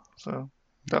fella. So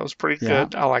that was pretty Yeah.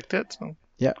 good. I liked it. So.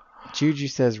 Yeah. Juju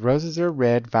says roses are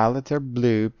red, violets are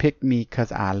blue. Pick me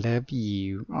 'cause I love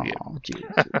you. Oh, Yeah. Juju.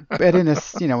 But in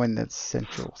the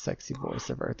central sexy voice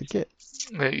of Eartha Kitt.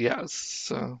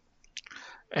 Yes.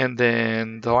 And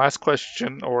then the last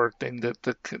question or thing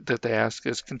that they ask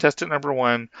is contestant number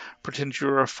 1, pretend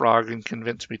you're a frog and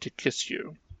convince me to kiss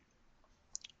you.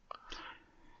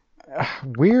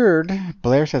 Weird.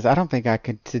 Blair says, I don't think I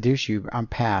could seduce you. I'm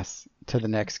pass to the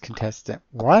next contestant.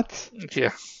 What?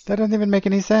 Yeah. That doesn't even make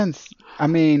any sense. I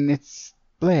mean, it's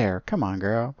Blair. Come on,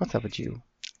 girl. What's up with you?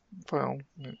 Well.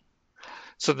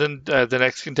 So then the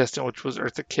next contestant, which was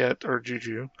Eartha Kitt or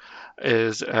Juju,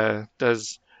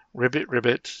 does Ribbit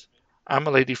Ribbit. I'm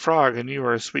a lady frog and you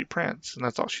are a sweet prince, and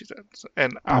that's all she said.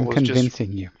 And I I'm was just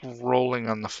convincing you. rolling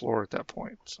on the floor at that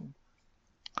point. So.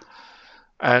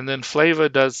 And then Flava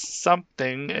does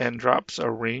something and drops a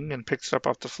ring and picks it up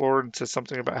off the floor and says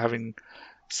something about having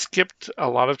skipped a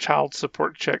lot of child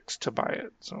support checks to buy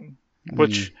it. So,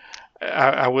 which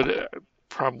I would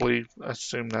probably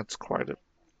assume that's quite a.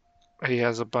 He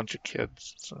has a bunch of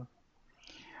kids.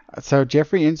 So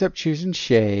Jeffrey ends up choosing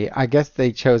Shay. I guess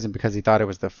they chose him because he thought it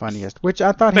was the funniest, which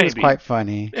I thought he was Maybe. quite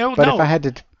funny. Oh, but no. if I had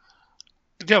to.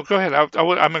 No, go ahead.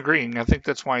 I'm agreeing. I think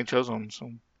that's why he chose him.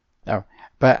 So. Oh,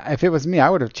 but if it was me, I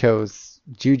would have chose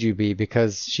Jujubee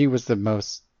because she was the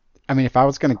most. I mean, if I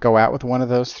was going to go out with one of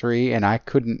those three and I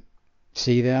couldn't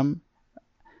see them,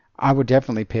 I would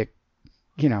definitely pick,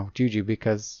 Juju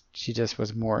because she just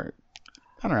was more,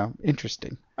 I don't know,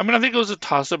 interesting. I mean, I think it was a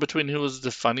toss-up between who was the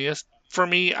funniest. For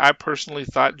me, I personally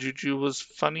thought Juju was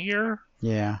funnier.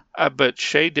 Yeah. But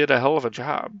Shay did a hell of a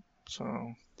job.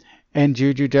 So. And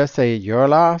Juju does say, your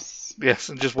loss. Yes,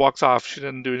 and just walks off. She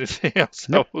didn't do anything else.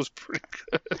 Nope. That was pretty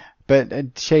good.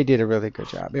 But Shay did a really good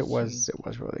job. It was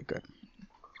really good.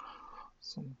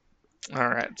 So, all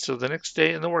right. So the next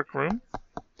day in the workroom.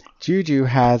 Juju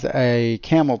has a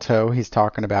camel toe he's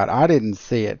talking about. I didn't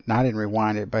see it, and I didn't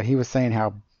rewind it, but he was saying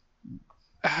how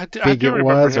big it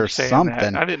was or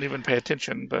something. I didn't even pay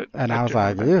attention, but and I was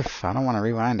like, "Oof, I don't want to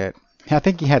rewind it." I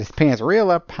think he had his pants real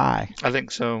up high. I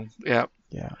think so. Yeah.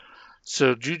 Yeah.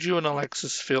 So Juju and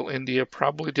Alexis feel India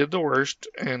probably did the worst,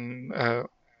 and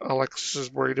Alexis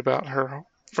is worried about her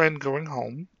friend going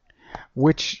home.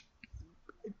 Which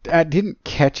I didn't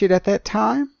catch it at that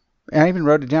time. And I even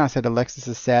wrote it down. I said Alexis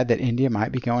is sad that India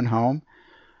might be going home.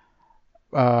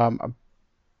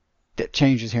 That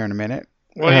changes here in a minute.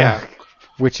 Well, yeah.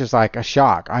 Which is like a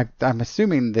shock. I'm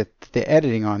assuming that the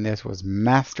editing on this was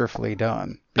masterfully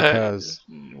done because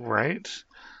right.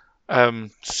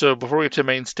 So before we get to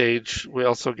main stage, we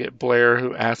also get Blair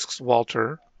who asks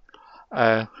Walter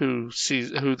who she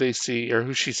sees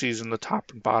in the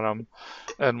top and bottom,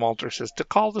 and Walter says to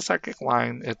call the psychic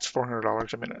line, it's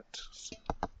 $400 a minute.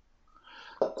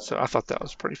 So I thought that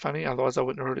was pretty funny. Otherwise, I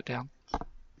wouldn't have wrote it down.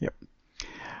 Yep.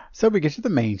 So we get to the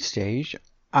main stage.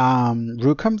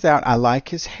 Rue comes out. I like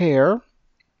his hair,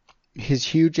 his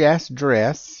huge ass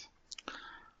dress.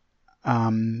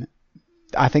 Um,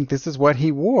 I think this is what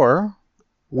he wore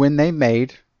when they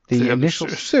made the The other initial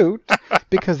suit. suit,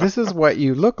 because this is what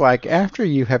you look like after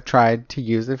you have tried to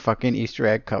use a fucking Easter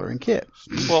egg coloring kit.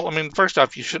 Well, I mean, first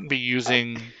off, you shouldn't be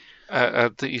using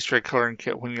the Easter egg coloring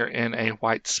kit when you're in a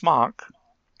white smock.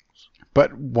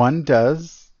 But one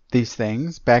does these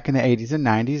things. Back in the 80s and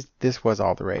 90s, this was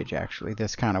all the rage, actually.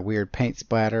 This kind of weird paint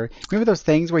splatter. Remember those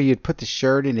things where you'd put the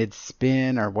shirt and it'd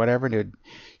spin or whatever, and it'd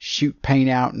shoot paint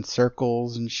out in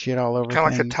circles and shit all over Kind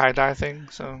of like a things? tie-dye thing.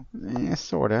 So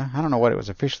Sort of. I don't know what it was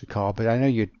officially called, but I know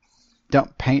you'd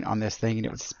dump paint on this thing and it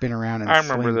would spin around and I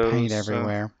remember sling paint those.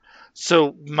 everywhere.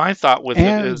 So my thought with it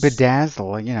And is, bedazzle,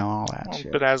 all that well,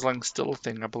 shit. bedazzling's still a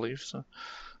thing, I believe. So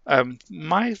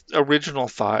my original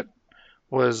thought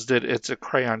was that it's a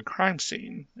crayon crime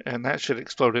scene, and that shit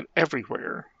exploded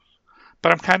everywhere.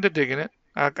 But I'm kind of digging it.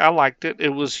 I liked it. It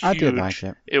was I did like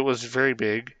huge. it. It was very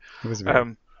big. It was very.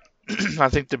 Um, I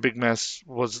think the big mess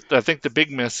was. I think the big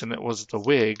miss in it was the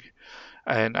wig,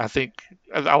 and I think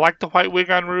I like the white wig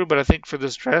on Rue, but I think for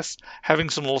this dress, having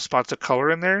some little spots of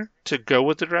color in there to go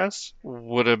with the dress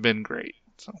would have been great.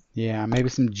 So Yeah, maybe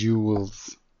some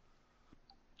jewels.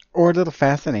 Or a little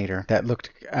fascinator that looked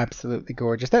absolutely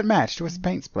gorgeous. That matched with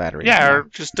paint splattering, yeah, or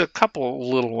just a couple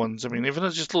little ones. I mean, even if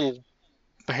it's just little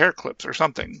hair clips or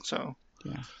something. So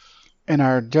Yeah. And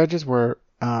our judges were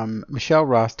Michelle,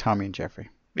 Ross, Tommy, and Jeffrey.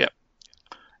 yep.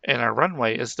 And our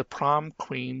runway is the prom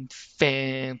queen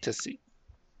fantasy.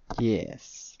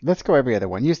 Yes. Let's go every other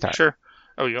one. You start. Sure.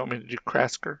 Oh, you want me to do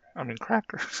Crasker? I mean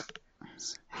Cracker.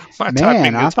 My Man,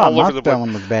 typing I is thought all my over the place.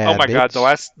 spelling was Oh bad, my god,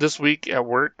 bitch. this week at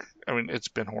work, I mean, it's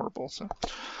been horrible. So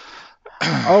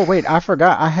Oh, wait, I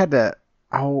forgot. I had to.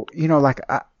 Oh,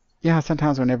 yeah,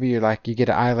 sometimes whenever you get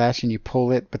an eyelash and you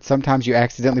pull it, but sometimes you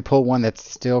accidentally pull one that's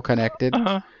still connected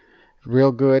uh-huh.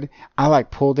 real good. I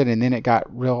pulled it and then it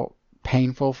got real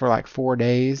painful for like 4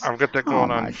 days. I've got that Oh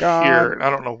going on my here. God. And I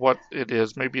don't know what it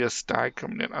is. Maybe a sty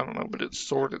coming in. I don't know, but it's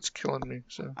sore. It's killing me.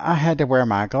 So I had to wear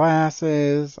my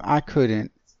glasses. I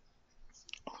couldn't.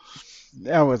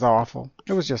 That was awful.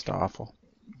 It was just awful.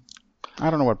 I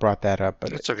don't know what brought that up,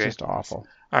 but it's it's okay. just awful.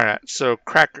 All right. So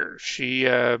Cracker, she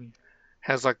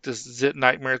has like this zit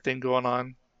nightmare thing going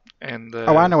on, and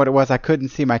Oh, I know what it was. I couldn't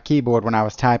see my keyboard when I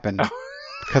was typing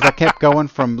because I kept going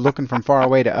from looking from far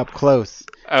away to up close.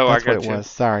 oh, I That's what it got you. was.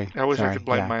 Sorry. I wish I Sorry. could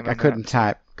blame Yeah. mine I on couldn't that. So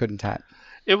type. Couldn't type.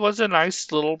 it was a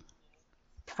nice little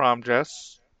prom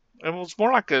dress. It was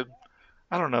more like a,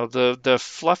 I don't know, the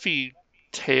fluffy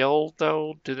tail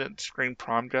though didn't scream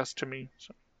prom dress to me.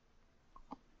 So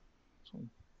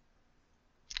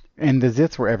And the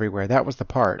zits were everywhere. That was the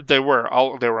part. they were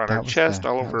on her chest,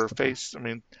 all That over was her the part. face. I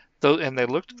mean, though, and they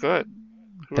looked good.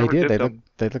 They Whoever did. did them,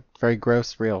 They looked very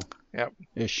gross, real yep,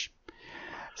 ish.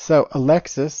 So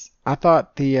Alexis, I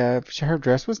thought the her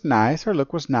dress was nice, her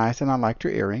look was nice, and I liked her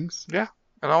earrings. yeah.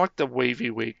 And I like the wavy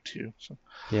wig too.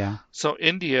 Yeah. So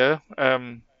India,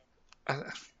 I,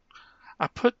 I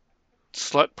put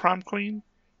slut prom queen,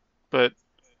 but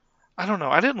I don't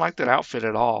know. I didn't like that outfit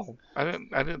at all. I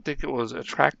didn't think it was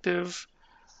attractive.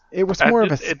 It was I more of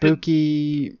did a it didn't.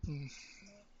 spooky,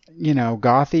 I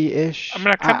gothy-ish. mean,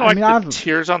 I kind of I mean, like the I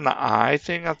tears on the eye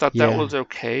thing. I thought that yeah, was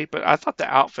okay, but I thought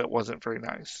the outfit wasn't very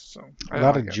nice, so I a didn't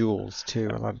lot like of it. jewels too,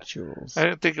 Yeah. a lot of I jewels.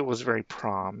 didn't think it was very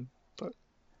prom, but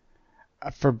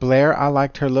For Blair, I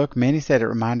liked her look. Manny said it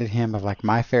reminded him of like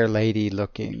My Fair Lady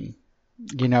looking,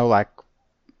 you know, like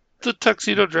the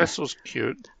tuxedo dress was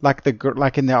cute. like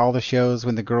in all the shows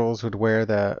when the girls would wear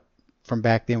the from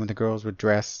back then when the girls would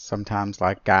dress sometimes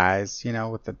like guys, Yeah,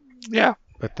 with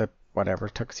the whatever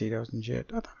tuxedos and shit.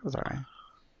 I thought it was alright.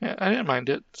 yeah, I didn't mind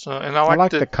it. So, and I I liked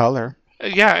liked the the color.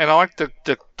 yeah, and I liked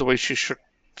the way she shook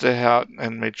the hat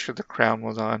and made sure the crown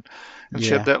was on, and she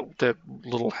had Yeah. that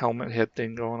little helmet head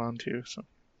thing going on too.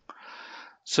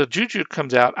 So Juju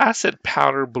comes out. I said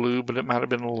powder blue, but it might have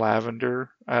been lavender.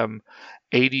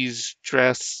 80s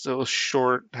dress. It was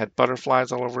short, had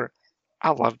butterflies all over it. I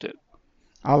loved it.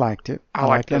 I liked it. I I liked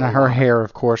liked it. it And a her lot. hair,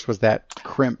 of course, was that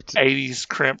crimped. 80s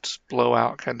crimped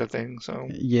blowout kind of thing. So,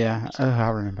 Yeah, I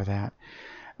remember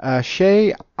that.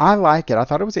 Shay, I like it. I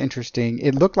thought it was interesting.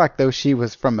 It looked like though she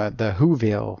was from the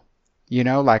Whoville,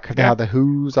 like yeah. how the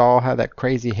Who's all have that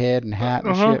crazy head and hat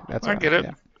and Uh-huh. shit. That's I what get it.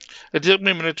 yeah. It took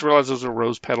me a minute to realize those were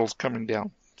rose petals coming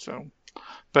down. So,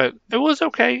 but it was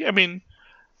okay. I mean,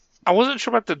 I wasn't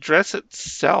sure about the dress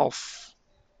itself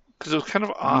because it was kind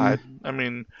of Mm, odd. I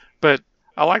mean, but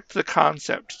I liked the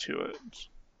concept to it.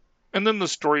 And then the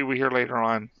story we hear later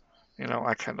on,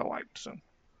 I kind of liked.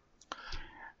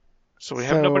 So we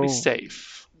have nobody So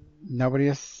safe. nobody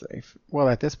is safe. Well,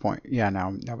 at this point, yeah,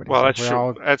 no, nobody's Well, safe. that's We're true.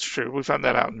 all That's true. We found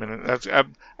that out in a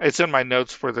minute. It's in my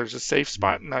notes where there's a safe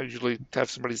spot, and I usually have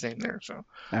somebody's name there. So,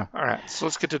 no. all right. So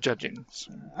let's get to judging.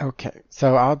 Okay,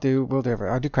 so I'll do Cracker.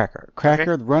 Okay.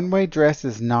 Cracker, the runway dress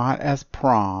is not as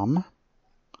prom.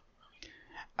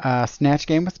 Snatch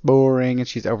Game was boring, and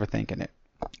she's overthinking it.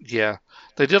 Yeah,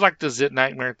 they did like the Zit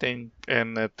Nightmare thing,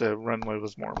 and that the runway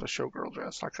was more of a showgirl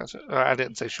dress. Like I said, I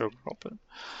didn't say showgirl, but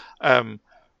um,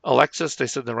 Alexis, they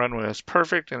said the runway was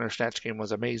perfect, and her snatch game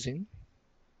was amazing.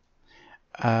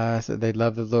 So they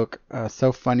love the look,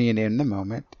 so funny and in the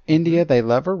moment. Hmm. India, they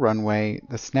love her runway.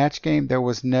 The Snatch Game, there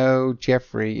was no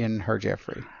Jeffrey in her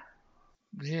Jeffrey.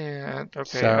 Yeah.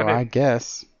 Okay. I So I didn't.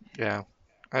 guess, Yeah.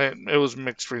 It was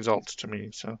mixed results to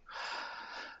me. So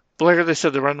Blair, they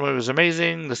said the runway was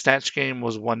amazing. The snatch game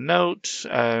was one note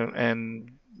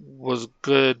and was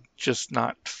good, just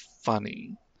not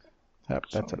funny. yep,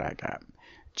 that's So what I got.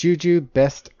 Juju,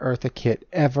 best Eartha kit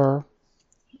ever.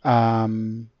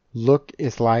 Look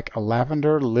is like a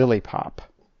lavender lily pop.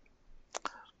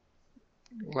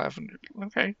 lavender.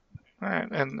 Okay. All right.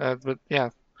 And but yeah,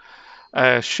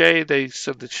 Shay, they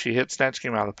said that she hit snatch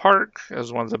game out of the park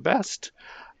as one of the best,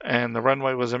 and the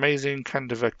runway was amazing.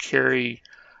 Kind of a Carrie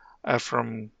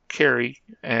from Carrie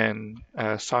and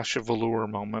Sasha Velour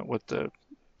moment with the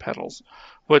pedals,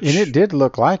 And it which did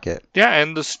look like it. yeah,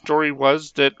 and the story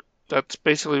was that that's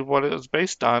basically what it was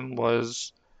based on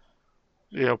was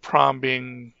prom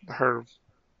being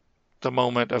the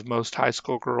moment of most high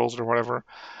school girls or whatever,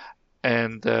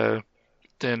 and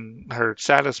then her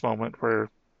saddest moment where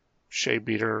Shay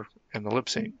beat her in the lip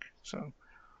sync. So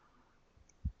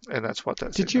and that's what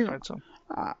that Did you? signified. So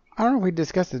I don't know if we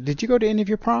discussed it. Did you go to any of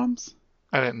your proms?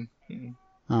 I didn't.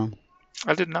 Oh,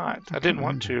 I did not. I I can't didn't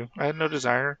want remember. to. I had no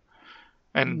desire,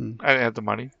 and Hmm. I didn't have the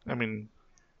money. I mean,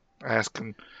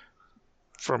 asking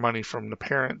for money from the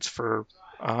parents for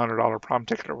 $100 prom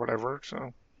ticket or whatever.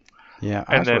 So Yeah,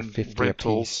 and ours were then 50 a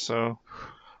rentals. piece. So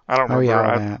I don't Oh yeah, remember.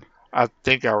 all I that. I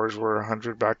think ours were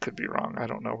 100, but I could be wrong. I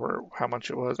don't know how much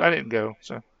it was. I didn't go.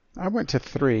 So I went to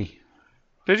three.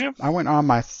 did you? I went on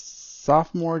my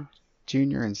sophomore,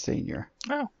 junior, and senior.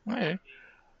 Oh, okay.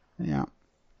 Yeah.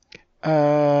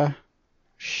 Uh,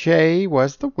 Shay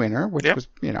was the winner, which Yep. was,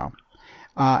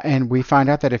 and we find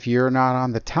out that if you're not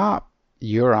on the top,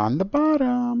 you're on the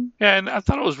bottom. Yeah, and I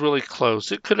thought it was really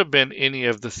close. It could have been any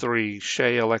of the three,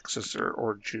 Shay, Alexis,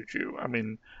 or Juju. I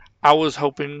mean, I was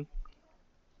hoping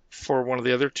for one of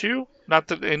the other two. Not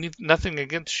that nothing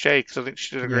against Shay, because I think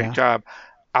she did a great Yeah. job.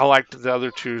 I liked the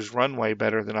other two's runway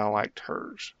better than I liked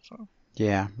hers. So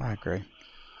Yeah, I agree.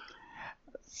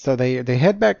 So they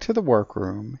head back to the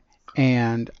workroom,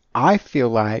 and I feel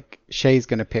like Shay's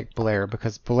going to pick Blair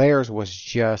because Blair's was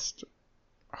just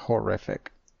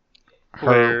horrific. Her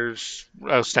Blair's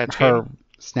snatch game. her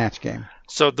snatch game.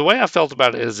 So the way I felt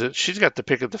about it is that she's got the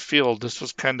pick of the field. This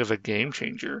was kind of a game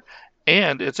changer,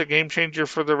 and it's a game changer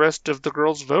for the rest of the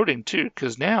girls voting too.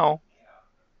 Because now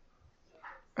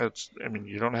it's, I mean,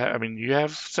 you don't have, I mean, you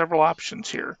have several options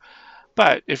here.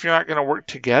 But if you're not going to work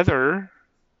together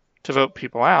to vote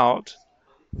people out,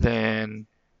 then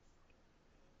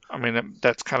I mean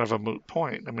that's kind of a moot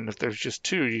point. I mean, if there's just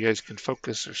two, you guys can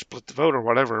focus or split the vote or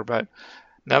whatever. But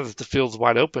now that the field's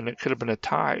wide open, it could have been a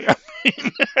tie. I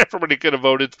mean, everybody could have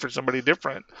voted for somebody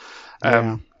different.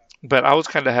 Yeah. But I was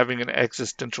kind of having an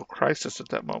existential crisis at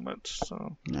that moment.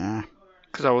 So, Nah.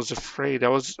 because I was afraid, I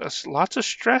was lots of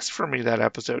stress for me that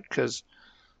episode because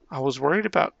I was worried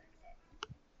about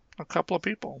a couple of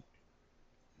people.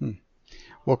 Hmm.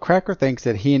 Well, Cracker thinks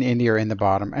that he and Indy are in the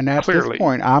bottom, and at this Clearly,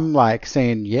 point, I'm like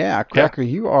saying, "Yeah, yeah, Cracker,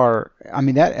 you are." I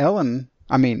mean, that Ellen.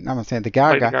 I mean, I'm not saying the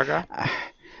Lady Gaga. Gaga.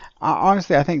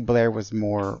 Honestly, I think Blair was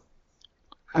more.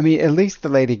 I mean, at least the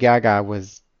Lady Gaga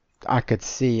was. I could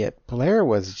see it. Blair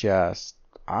was just.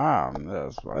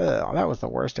 That was the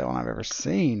worst Ellen I've ever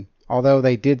seen. Although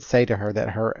they did say to her that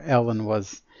her Ellen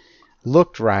was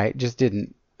looked right, just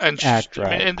didn't And act I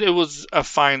mean, right. and it was a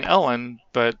fine Ellen,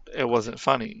 but it wasn't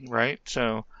funny, right?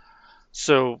 So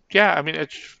yeah, I mean,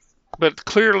 but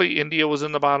clearly India was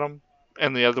in the bottom,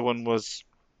 and the other one was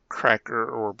Cracker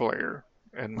or Blair,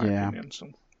 in my Yeah. opinion.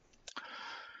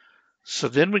 So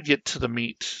then we get to the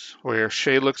meat where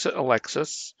Shay looks at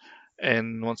Alexis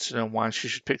and wants to know why she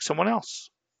should pick someone else.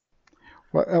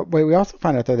 Well, wait, we also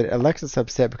find out though that Alexa's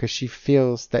upset because she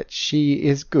feels that she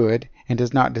is good and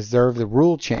does not deserve the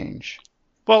rule change.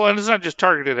 Well, and it's not just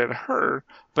targeted at her,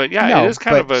 but yeah, it is No,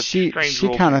 kind of but a she strange she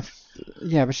rule kind of change.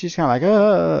 Yeah, but she's kind of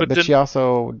like, But but she then,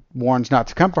 also warns not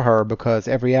to come for her because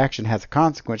every action has a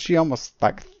consequence. She almost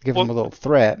like gives him well, a little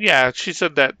threat. yeah, she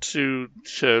said that to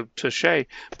Shay.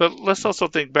 But let's also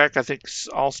think back. I think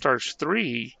All Stars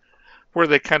 3, where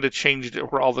they kind of changed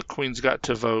it, where all the queens got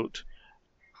to vote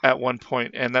at one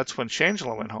point, and that's when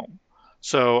Shangela went home.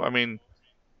 So I mean,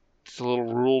 the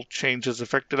little rule changes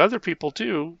affected other people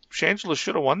too. Shangela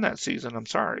should have won that season. I'm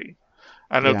sorry.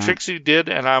 I know Yeah. Trixie did,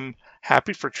 and I'm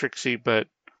happy for Trixie, but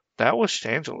that was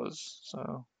Shangela's.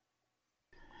 So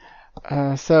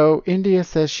So India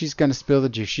says she's going to spill the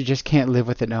juice. She just can't live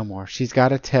with it no more. She's got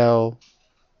to tell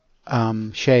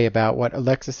Shay about what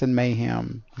Alexis and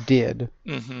Mayhem did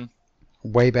hmm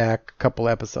way back a couple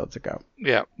episodes ago.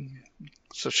 yeah.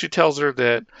 So she tells her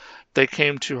that they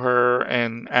came to her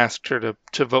and asked her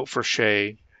to vote for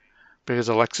Shay because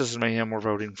Alexis and Mayhem were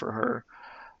voting for her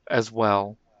as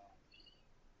well.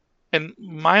 And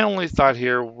my only thought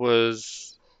here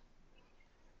was,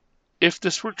 if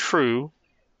this were true,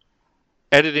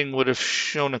 editing would have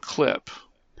shown a clip.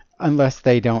 Unless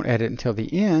they don't edit until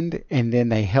the end and then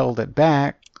they held it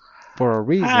back for a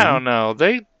I don't reason. know.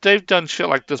 They've done shit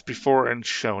like this before and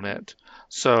shown it.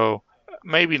 So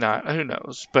maybe not. Who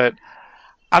knows? But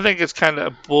I think it's kind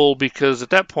of bull because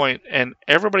at that point, and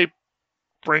everybody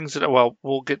brings it. Well,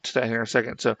 we'll get to that here in a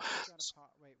second. So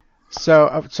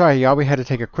So, sorry, y'all, we had to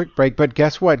take a quick break, but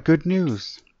guess what? Good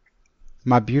news.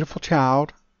 My beautiful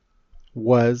child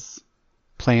was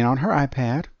playing on her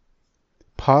iPad,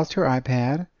 paused her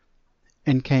iPad,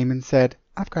 and came and said,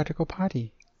 I've got to go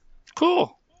potty.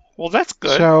 cool. Well, that's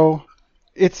good. So,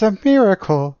 it's a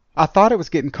miracle. I thought it was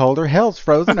getting colder. Hell's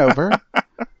frozen over.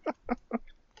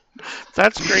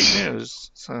 That's great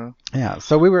news. So Yeah,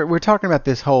 so we're talking about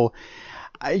this whole,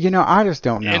 I just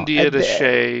don't know. India to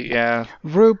Shay, yeah.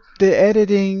 The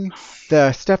editing,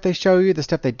 the stuff they show you, the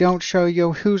stuff they don't show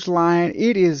you, who's lying.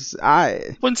 It is,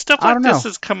 When stuff I like don't this know.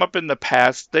 has come up in the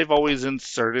past, they've always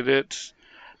inserted it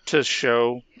to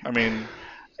show. I mean,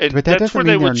 But that that's doesn't where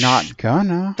they mean they're would not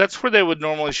gonna. that's where they would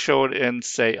normally show it in,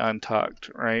 say, Untucked,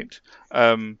 right?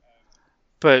 Um,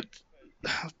 but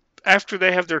after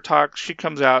they have their talk, she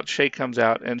comes out, Shay comes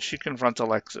out, and she confronts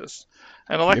Alexis,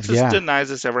 and Alexis Yeah, denies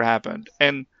this ever happened.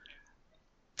 And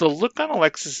the look on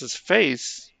Alexis's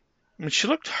face, I mean, she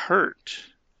looked hurt.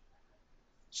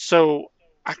 So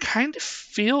I kind of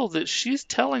feel that she's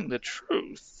telling the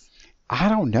truth. I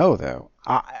don't know though.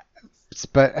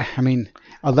 But I mean,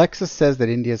 Alexis says that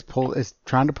is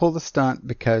trying to pull the stunt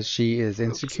because she is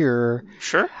insecure.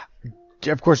 Sure.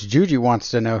 Of course, Juju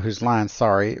wants to know who's lying.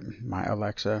 Sorry, my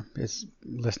Alexa is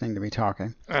listening to me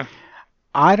talking. Uh,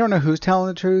 I don't know who's telling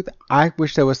the truth. I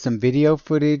wish there was some video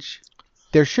footage.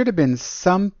 There should have been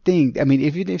something. I mean,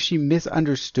 even if she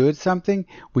misunderstood something,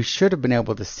 we should have been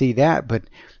able to see that, but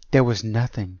there was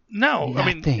nothing. no, I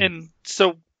mean, Nothing. and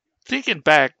so thinking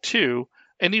back too,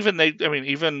 and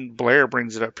even Blair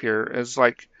brings it up here as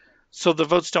like, so the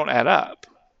votes don't add up,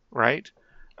 right?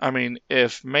 I mean,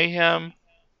 if Mayhem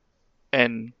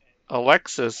and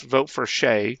Alexis vote for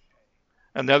Shay,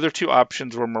 and the other two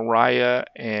options were Mariah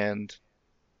and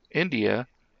India,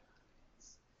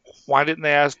 why didn't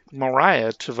they ask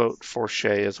Mariah to vote for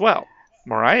Shay as well?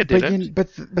 Mariah But didn't, but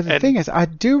the thing and is, I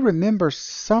do remember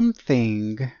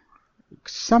something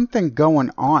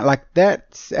going on. Like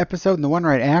that episode and the one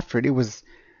right after it,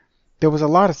 there was a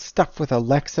lot of stuff with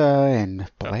Alexa and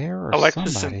Blair or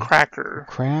Alexis and somebody. Cracker.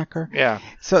 Cracker. Yeah.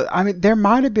 So I mean, there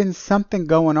might have been something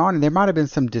going on, and there might have been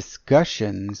some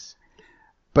discussions,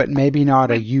 but maybe I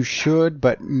not a mean, you should,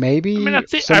 but I mean, I maybe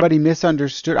think I somebody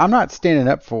misunderstood. I'm not standing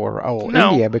up for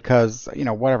no, India because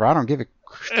whatever. I don't give a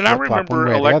and I flip flop one remember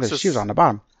way or the other. She was Alexis. on the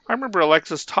bottom. I remember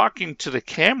Alexis talking to the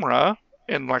camera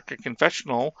in like a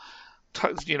confessional,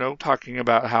 talking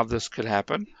about how this could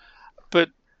happen. But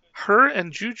her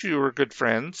and Juju are good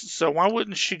friends, so why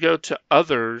wouldn't she go to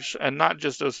others and not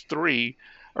just those three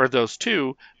or those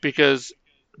two? Because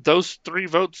those three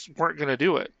votes weren't going to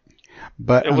do it.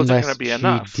 But It wasn't going to be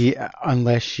enough.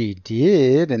 unless she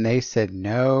did, and they said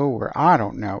no, or I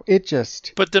don't know. It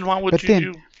just. But then why would But then,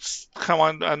 Juju come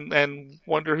on and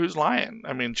wonder who's lying?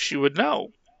 I mean, she would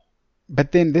know.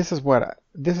 but then this is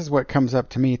what comes up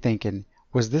to me thinking.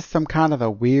 Was this some kind of a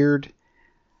weird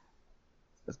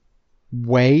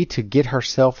way to get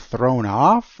herself thrown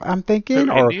off? I'm thinking,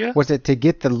 Who, or India? was it to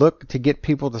get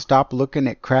people to stop looking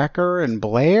at Cracker and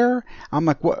Blair? I'm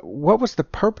like, what was the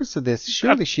purpose of this? I,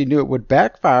 Surely she knew it would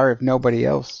backfire if nobody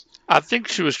else. I think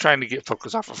she was trying to get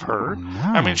focus off of Oh her.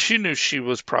 I mean, no. she knew she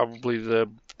was probably the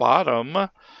bottom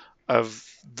of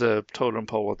the totem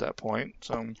pole at that point.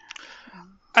 So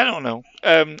I don't know.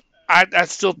 I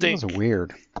still It was think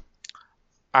weird.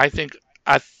 I think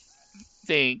I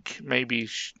think maybe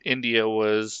India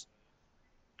was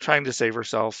trying to save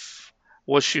herself.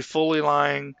 Was she fully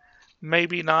lying?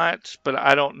 Maybe not, but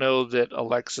I don't know that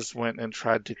Alexis went and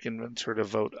tried to convince her to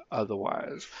vote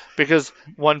otherwise because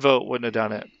one vote wouldn't have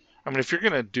done it. I mean, if you're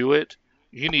going to do it,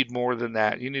 you need more than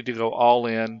that. You need to go all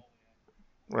in,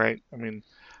 right? I mean,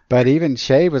 But even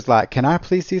Shay was like, "Can I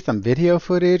please see some video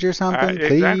footage or something,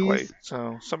 exactly. please?"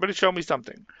 So somebody show me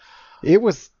something. It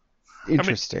was I mean,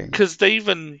 interesting. because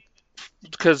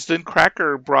then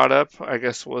Cracker brought up, I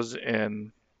guess was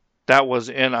in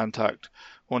Untucked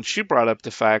when she brought up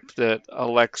the fact that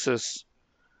Alexis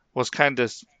was kind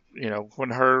of,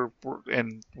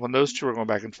 when those two were going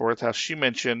back and forth, how she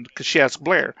mentioned, because she asked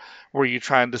Blair, "Were you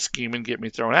trying to scheme and get me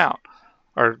thrown out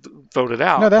or voted No,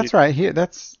 out?" that's right. Here,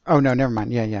 that's. Oh no, never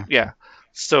mind. Yeah, yeah. Yeah.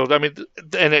 So I mean,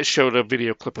 and it showed a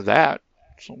video clip of that.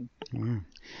 So Mm.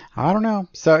 I don't know.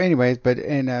 So, anyways, but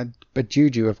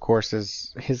Juju, of course,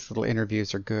 is his little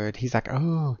interviews are good. He's like,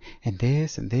 "Oh, and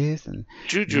this and this and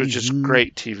Juju is just mm-hmm.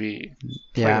 great TV,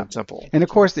 plain Yeah." and simple. And of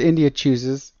So, course, India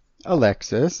chooses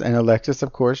Alexis, and Alexis,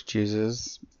 of course,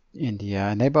 chooses India,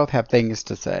 and they both have things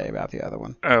to say about the other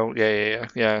one. oh yeah, yeah, yeah,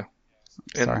 yeah.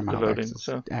 Sorry, In my the voting. Alexis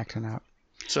acting up.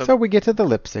 So So we get to the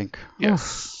lip sync. yes.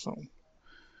 So,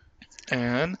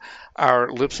 and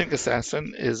our lip sync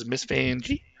assassin is Miss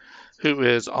Vanjie, who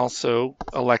is also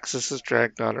Alexis's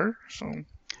drag daughter. So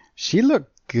She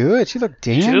looked good. She looked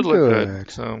she damn did look good.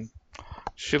 good. So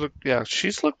she's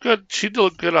looked good. She did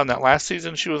look good on that last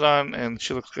season she was on, and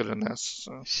she looks good in this.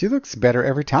 So, She looks better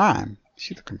every time.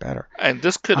 She's looking better. and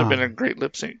this could have been a Um, great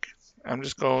lip sync. I'm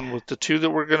just going with the two that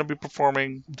we're going to be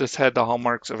performing. This had the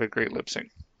hallmarks of a great lip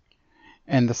sync.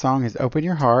 and the song is Open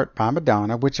Your Heart by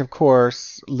Madonna, which of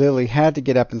course Lily had to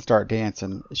get up and start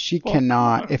dancing. She Well, come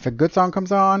cannot, on. if a good song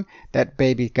comes on, that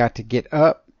baby got to get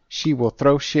up. She will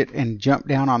throw shit and jump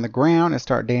down on the ground and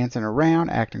start dancing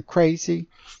around, acting crazy.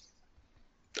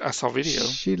 I saw video.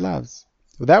 She loves.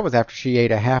 Well, that was after she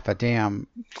ate a half a damn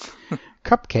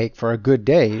cupcake for a good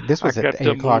day. This I was at got 8 to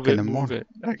move o'clock in it, the move morning. it.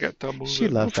 I got to move She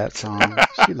it, loves move that song.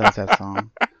 She loves that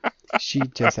song. She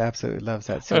just absolutely loves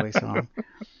that silly song.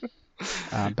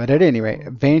 But at any rate,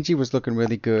 Vanjie was looking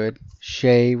really good.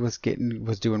 Shay was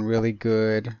doing really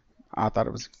good. I thought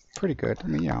it was pretty good. I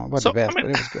mean, it wasn't the So, I best, mean,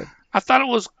 but it was good. I thought it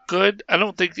was good. I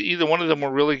don't think that either one of them were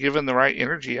really given the right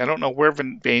energy. I don't know where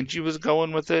Vanjie was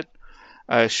going with it.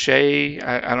 Shay,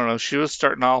 I don't know. She was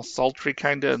starting all sultry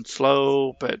kind of and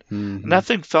slow, but Hmm.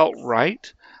 nothing felt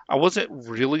right. I wasn't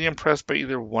really impressed by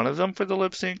either one of them for the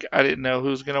lip sync. I didn't know who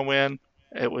was going to win.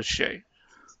 It was Shay.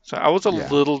 So I was a Yeah.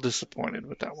 little disappointed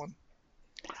with that one.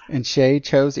 And Shay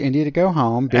chose India to go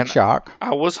home. Big And shock.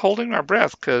 I was holding my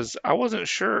breath because I wasn't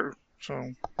sure.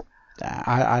 So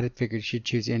I figured she'd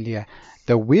choose India.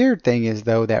 The weird thing is,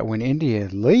 though, that when India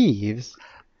leaves,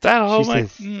 that she whole, like,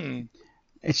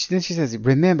 says, then she says,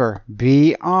 remember,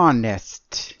 be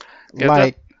honest. yeah, that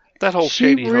Like, that whole she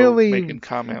shady hoe really, making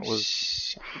comment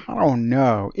was. I don't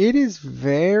know. It is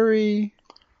very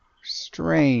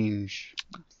strange.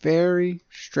 Very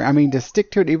strange. I mean, to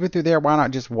stick to it even through there, why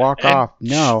not just walk And off?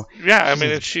 No. yeah, I She mean,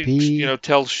 says, and she, be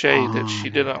tells Shay that she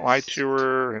didn't lie honest. to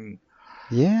her, and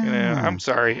I'm Yeah.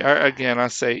 sorry. Again, I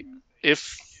say,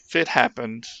 if it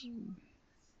happened,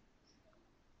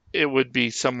 it would be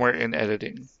somewhere in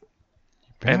editing,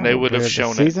 and they would have But the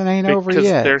shown it season ain't over because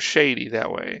yet. they're shady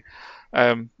that way.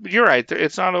 You're right.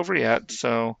 It's not over yet.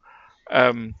 So,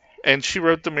 and she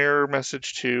wrote the mirror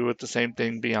message too with the same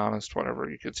thing. Be honest, whatever.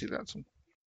 You could see that. So,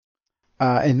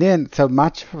 And then, so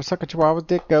my sucker chihuahua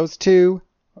dick goes to,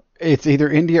 it's either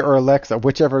India or Alexa,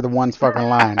 whichever the one's fucking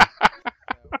lying.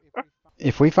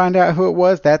 If we find out who it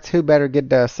was, that's who better get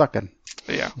sucking.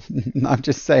 yeah. I'm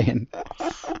just saying.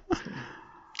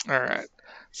 All right.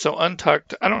 So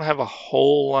Untucked. I don't have a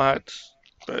whole lot,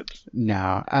 but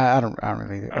No, I don't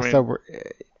really. I So mean,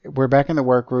 we're back in the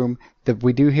workroom.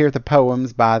 We do hear the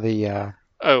poems by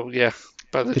oh yeah,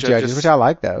 by the the judges, which I judges.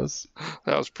 like those.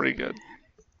 That was pretty good.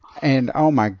 And oh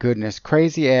my goodness,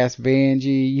 crazy ass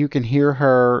Vanjie. You can hear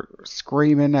her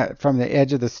screaming from the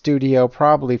edge of the studio,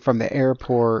 probably from the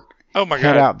airport, Oh my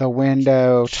head God. out the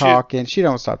window, She talking. She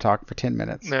don't stop talking for 10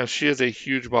 minutes. No, she is a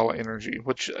huge ball of energy,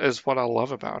 which is what I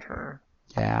love about her.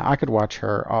 Yeah, I could watch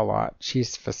her a lot.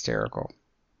 She's hysterical.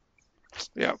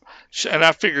 Yeah, and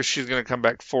I figure she's going to come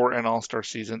back for an All Star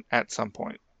season at some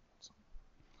point.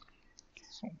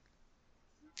 So,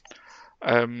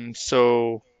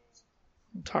 so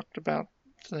talked about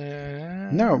that.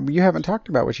 No, you haven't talked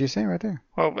about what she's saying right there.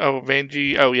 Oh,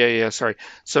 Vanjie. Oh, yeah, yeah. Sorry.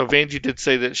 So Vanjie did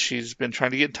say that she's been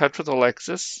trying to get in touch with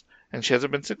Alexis, and she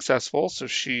hasn't been successful. So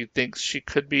she thinks she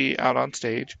could be out on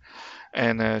stage,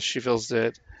 and she feels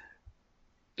that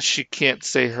she can't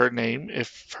say her name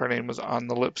if her name was on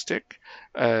the lipstick,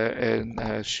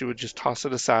 and she would just toss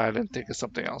it aside and think of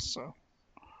something else. So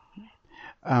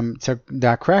So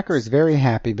now Cracker is very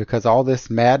happy because all this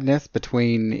madness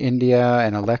between India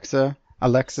and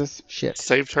Alexis, shit,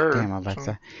 saved her. damn So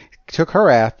Alexa, took her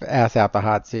ass out the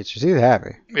hot seat. She's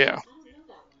happy. yeah,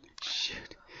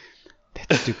 Shit,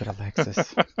 that stupid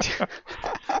Alexis.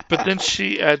 but then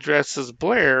she addresses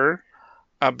Blair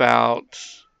about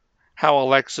how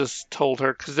Alexis told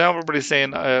her, because now everybody's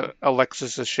saying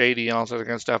Alexis is shady and all that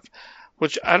kind of stuff,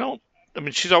 which I don't. I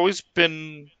mean, she's always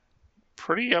been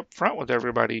pretty upfront with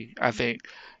everybody, I think.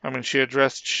 I mean, she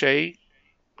addressed Shay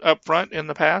upfront in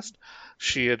the past.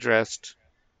 She addressed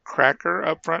Cracker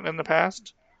upfront in the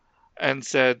past and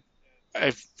said,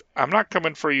 if I'm not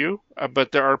coming for you,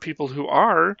 but there are people who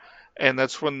are, and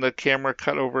that's when the camera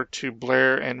cut over to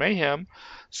Blair and Mayhem.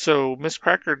 So Miss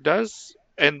Cracker does,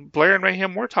 and Blair and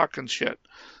Mayhem were talking shit.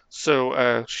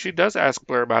 So she does ask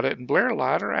Blair about it, and Blair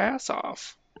lied her ass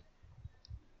off.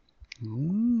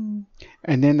 Mm.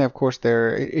 And then of course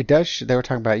it does. They were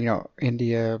talking about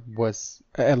India was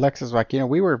Alexis was like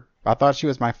I thought she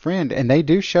was my friend, and they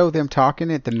do show them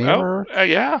talking at the Oh, mirror.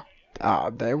 yeah,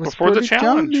 That was before the pretty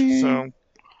challenge. chummy. So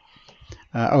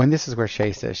And this is where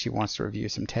Shay says she wants to review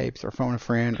some tapes or phone a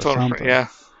friend or phone a friend, something. yeah.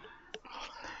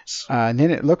 And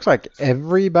then it looks like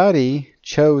everybody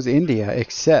chose India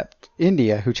except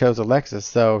India, who chose Alexis.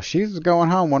 So she's going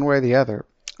home one way or the other.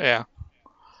 Yeah.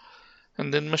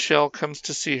 And then Michelle comes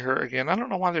to see her again. I don't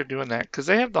know why they're doing that, because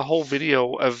they have the whole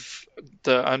video of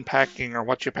the unpacking or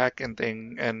what you packing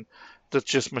thing, and that's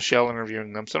just Michelle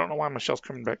interviewing them. So I don't know why Michelle's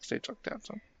coming backstage like that.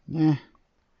 So, Yeah.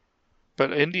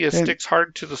 but India Then sticks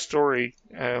hard to the story,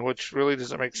 which really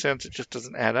doesn't make sense. It just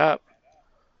doesn't add up.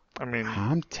 I mean,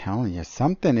 I'm telling you,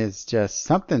 something is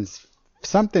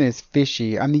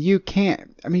fishy. I mean, you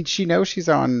can't. I mean, she knows she's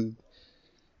on.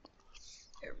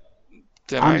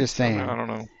 thin I'm just ice. I mean, I saying. don't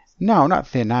know. No, not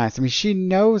thin ice. I mean, she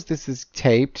knows this is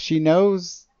taped. She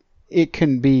knows it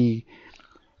can be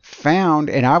found.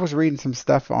 And I was reading some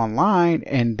stuff online,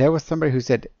 and there was somebody who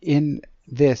said in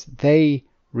this they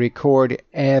record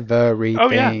Oh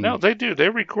yeah, no, everything. they do. They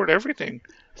record everything.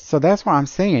 So that's why I'm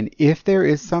saying if there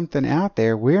is something out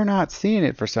there, we're not seeing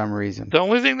it for some reason. The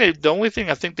only thing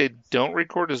I think they don't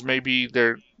record is maybe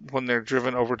when they're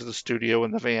driven over to the studio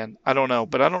in the van. I don't know,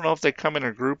 but I don't know if they come in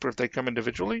a group or if they come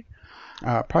individually.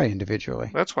 Probably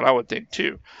individually. That's what I would think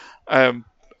too. Um,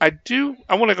 I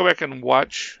want to go back and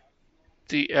watch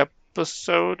the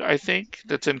episode. I think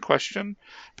that's in question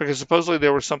because supposedly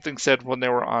there was something said when they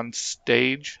were on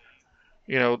stage.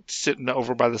 Sitting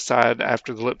over by the side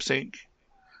after the lip sync.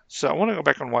 So I want to go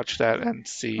back and watch that and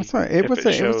That's see why if it it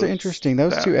was shows interesting.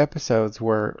 Those that. two episodes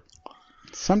were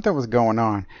something was going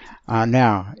on.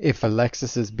 Now, if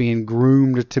Alexis is being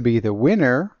groomed to be the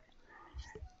winner,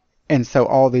 and so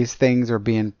all these things are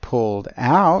being pulled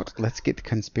out, let's get the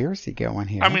conspiracy going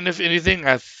I here. mean, if anything,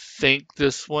 I think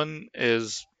this one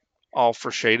is all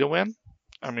for Shay to win.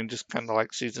 I mean, just kind of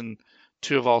like season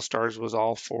 2 of All Stars was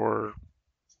all for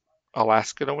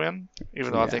Alaska to win,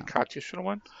 even though I Yeah, think Katya should have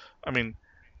won. I mean,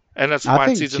 and that's I why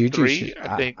in think season Juju 3, should.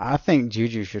 I think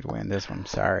Juju should win this one.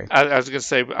 Sorry. I was gonna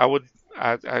say I would.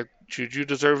 Juju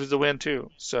deserves the win too.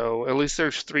 So at least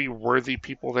there's 3 worthy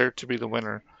people there to be the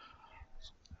winner.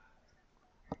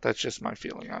 That's just my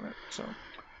feeling on it. So,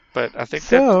 but I think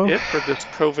that's So, it for this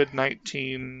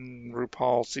COVID-19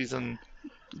 RuPaul season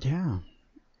yeah,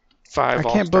 I 5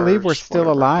 All can't believe we're Stars, still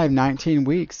whatever. alive 19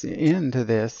 weeks into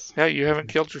this. Yeah, you haven't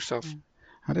killed yourself.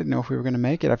 I didn't know if we were going to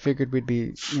make it. I figured we'd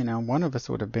be, one of us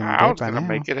would have been I dead was by gonna now.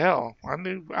 make it. Hell, I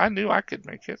knew I could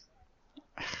make it.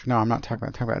 No, I'm not talking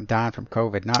about dying from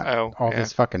COVID, not Oh all yeah,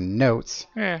 these fucking notes.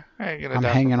 yeah. I ain't gonna I'm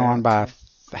die from hanging on that. by So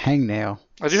a hangnail.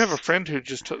 I do have a friend who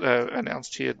just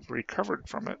announced he had recovered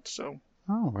from it. So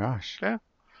Oh gosh, yeah,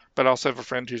 but I also have a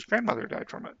friend whose grandmother died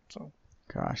from it. So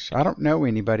gosh. I don't know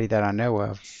anybody that I know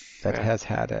of that yeah, has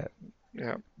had it.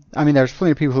 yeah, I mean, there's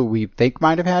plenty of people who we think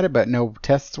might have had it, but no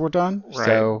tests were done. right.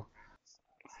 So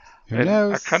who And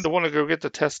I kind knows? of want to go get the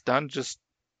test done just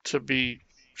to be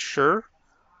sure.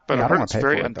 But I Yeah, I don't heard want it's to pay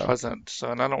very for it though. unpleasant,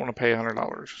 so and I don't want to pay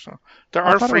 $100. So there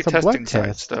I are thought it free was a blood testing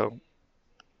sites test, though.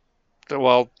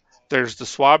 Well, there's the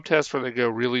swab test where they go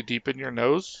really deep in your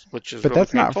nose, which is but really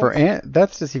that's not for painful.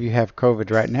 that's just if you have COVID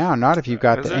right now, not if you've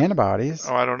got Is the it? antibodies.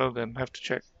 Oh, I don't know then. Have to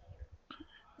check.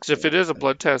 Because if it is a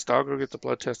blood test, I'll go get the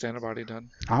blood test antibody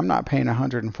done. I'm not paying I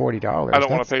 $140.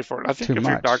 don't want to That's pay for it. I think too if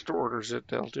your much. doctor orders it,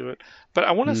 they'll do it. But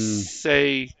I want to Hmm.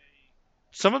 say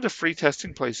some of the free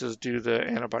testing places do the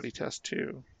antibody test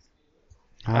too.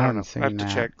 I I don't haven't know. I have seen to that.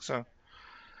 check. So,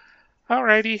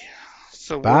 alrighty.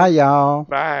 So Bye, we'll y'all.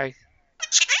 bye.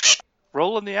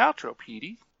 Rolling the outro,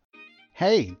 Petey.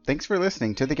 Hey, thanks for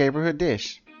listening to the Gayborhood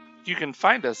Dish. You can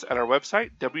find us at our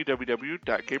website,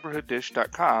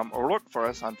 www.gayborhooddish.com, or look for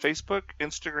us on Facebook,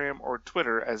 Instagram, or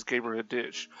Twitter as Gayborhood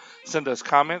Dish. Send us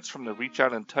comments from the Reach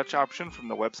Out and Touch option from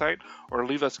the website, or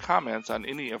leave us comments on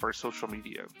any of our social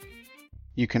media.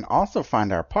 You can also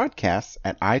find our podcasts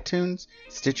at iTunes,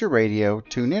 Stitcher Radio,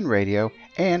 TuneIn Radio,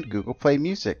 and Google Play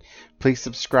Music. Please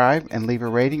subscribe and leave a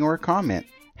rating or a comment,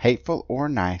 hateful or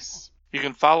nice. You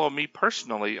can follow me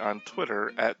personally on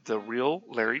Twitter at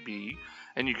TheRealLarryB,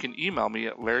 and you can email me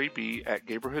at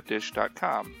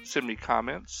larryb@gayborhooddish.com. Send me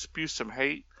comments, spew some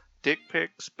hate, dick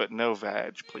pics, but no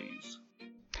vag, please.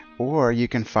 Or you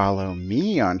can follow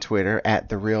me on Twitter at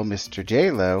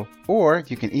TheRealMrJLo, or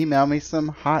you can email me some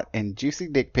hot and juicy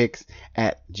dick pics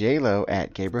at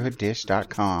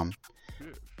jlo@gayborhooddish.com.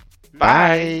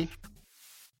 Bye!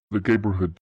 The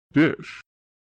Gayborhood Dish.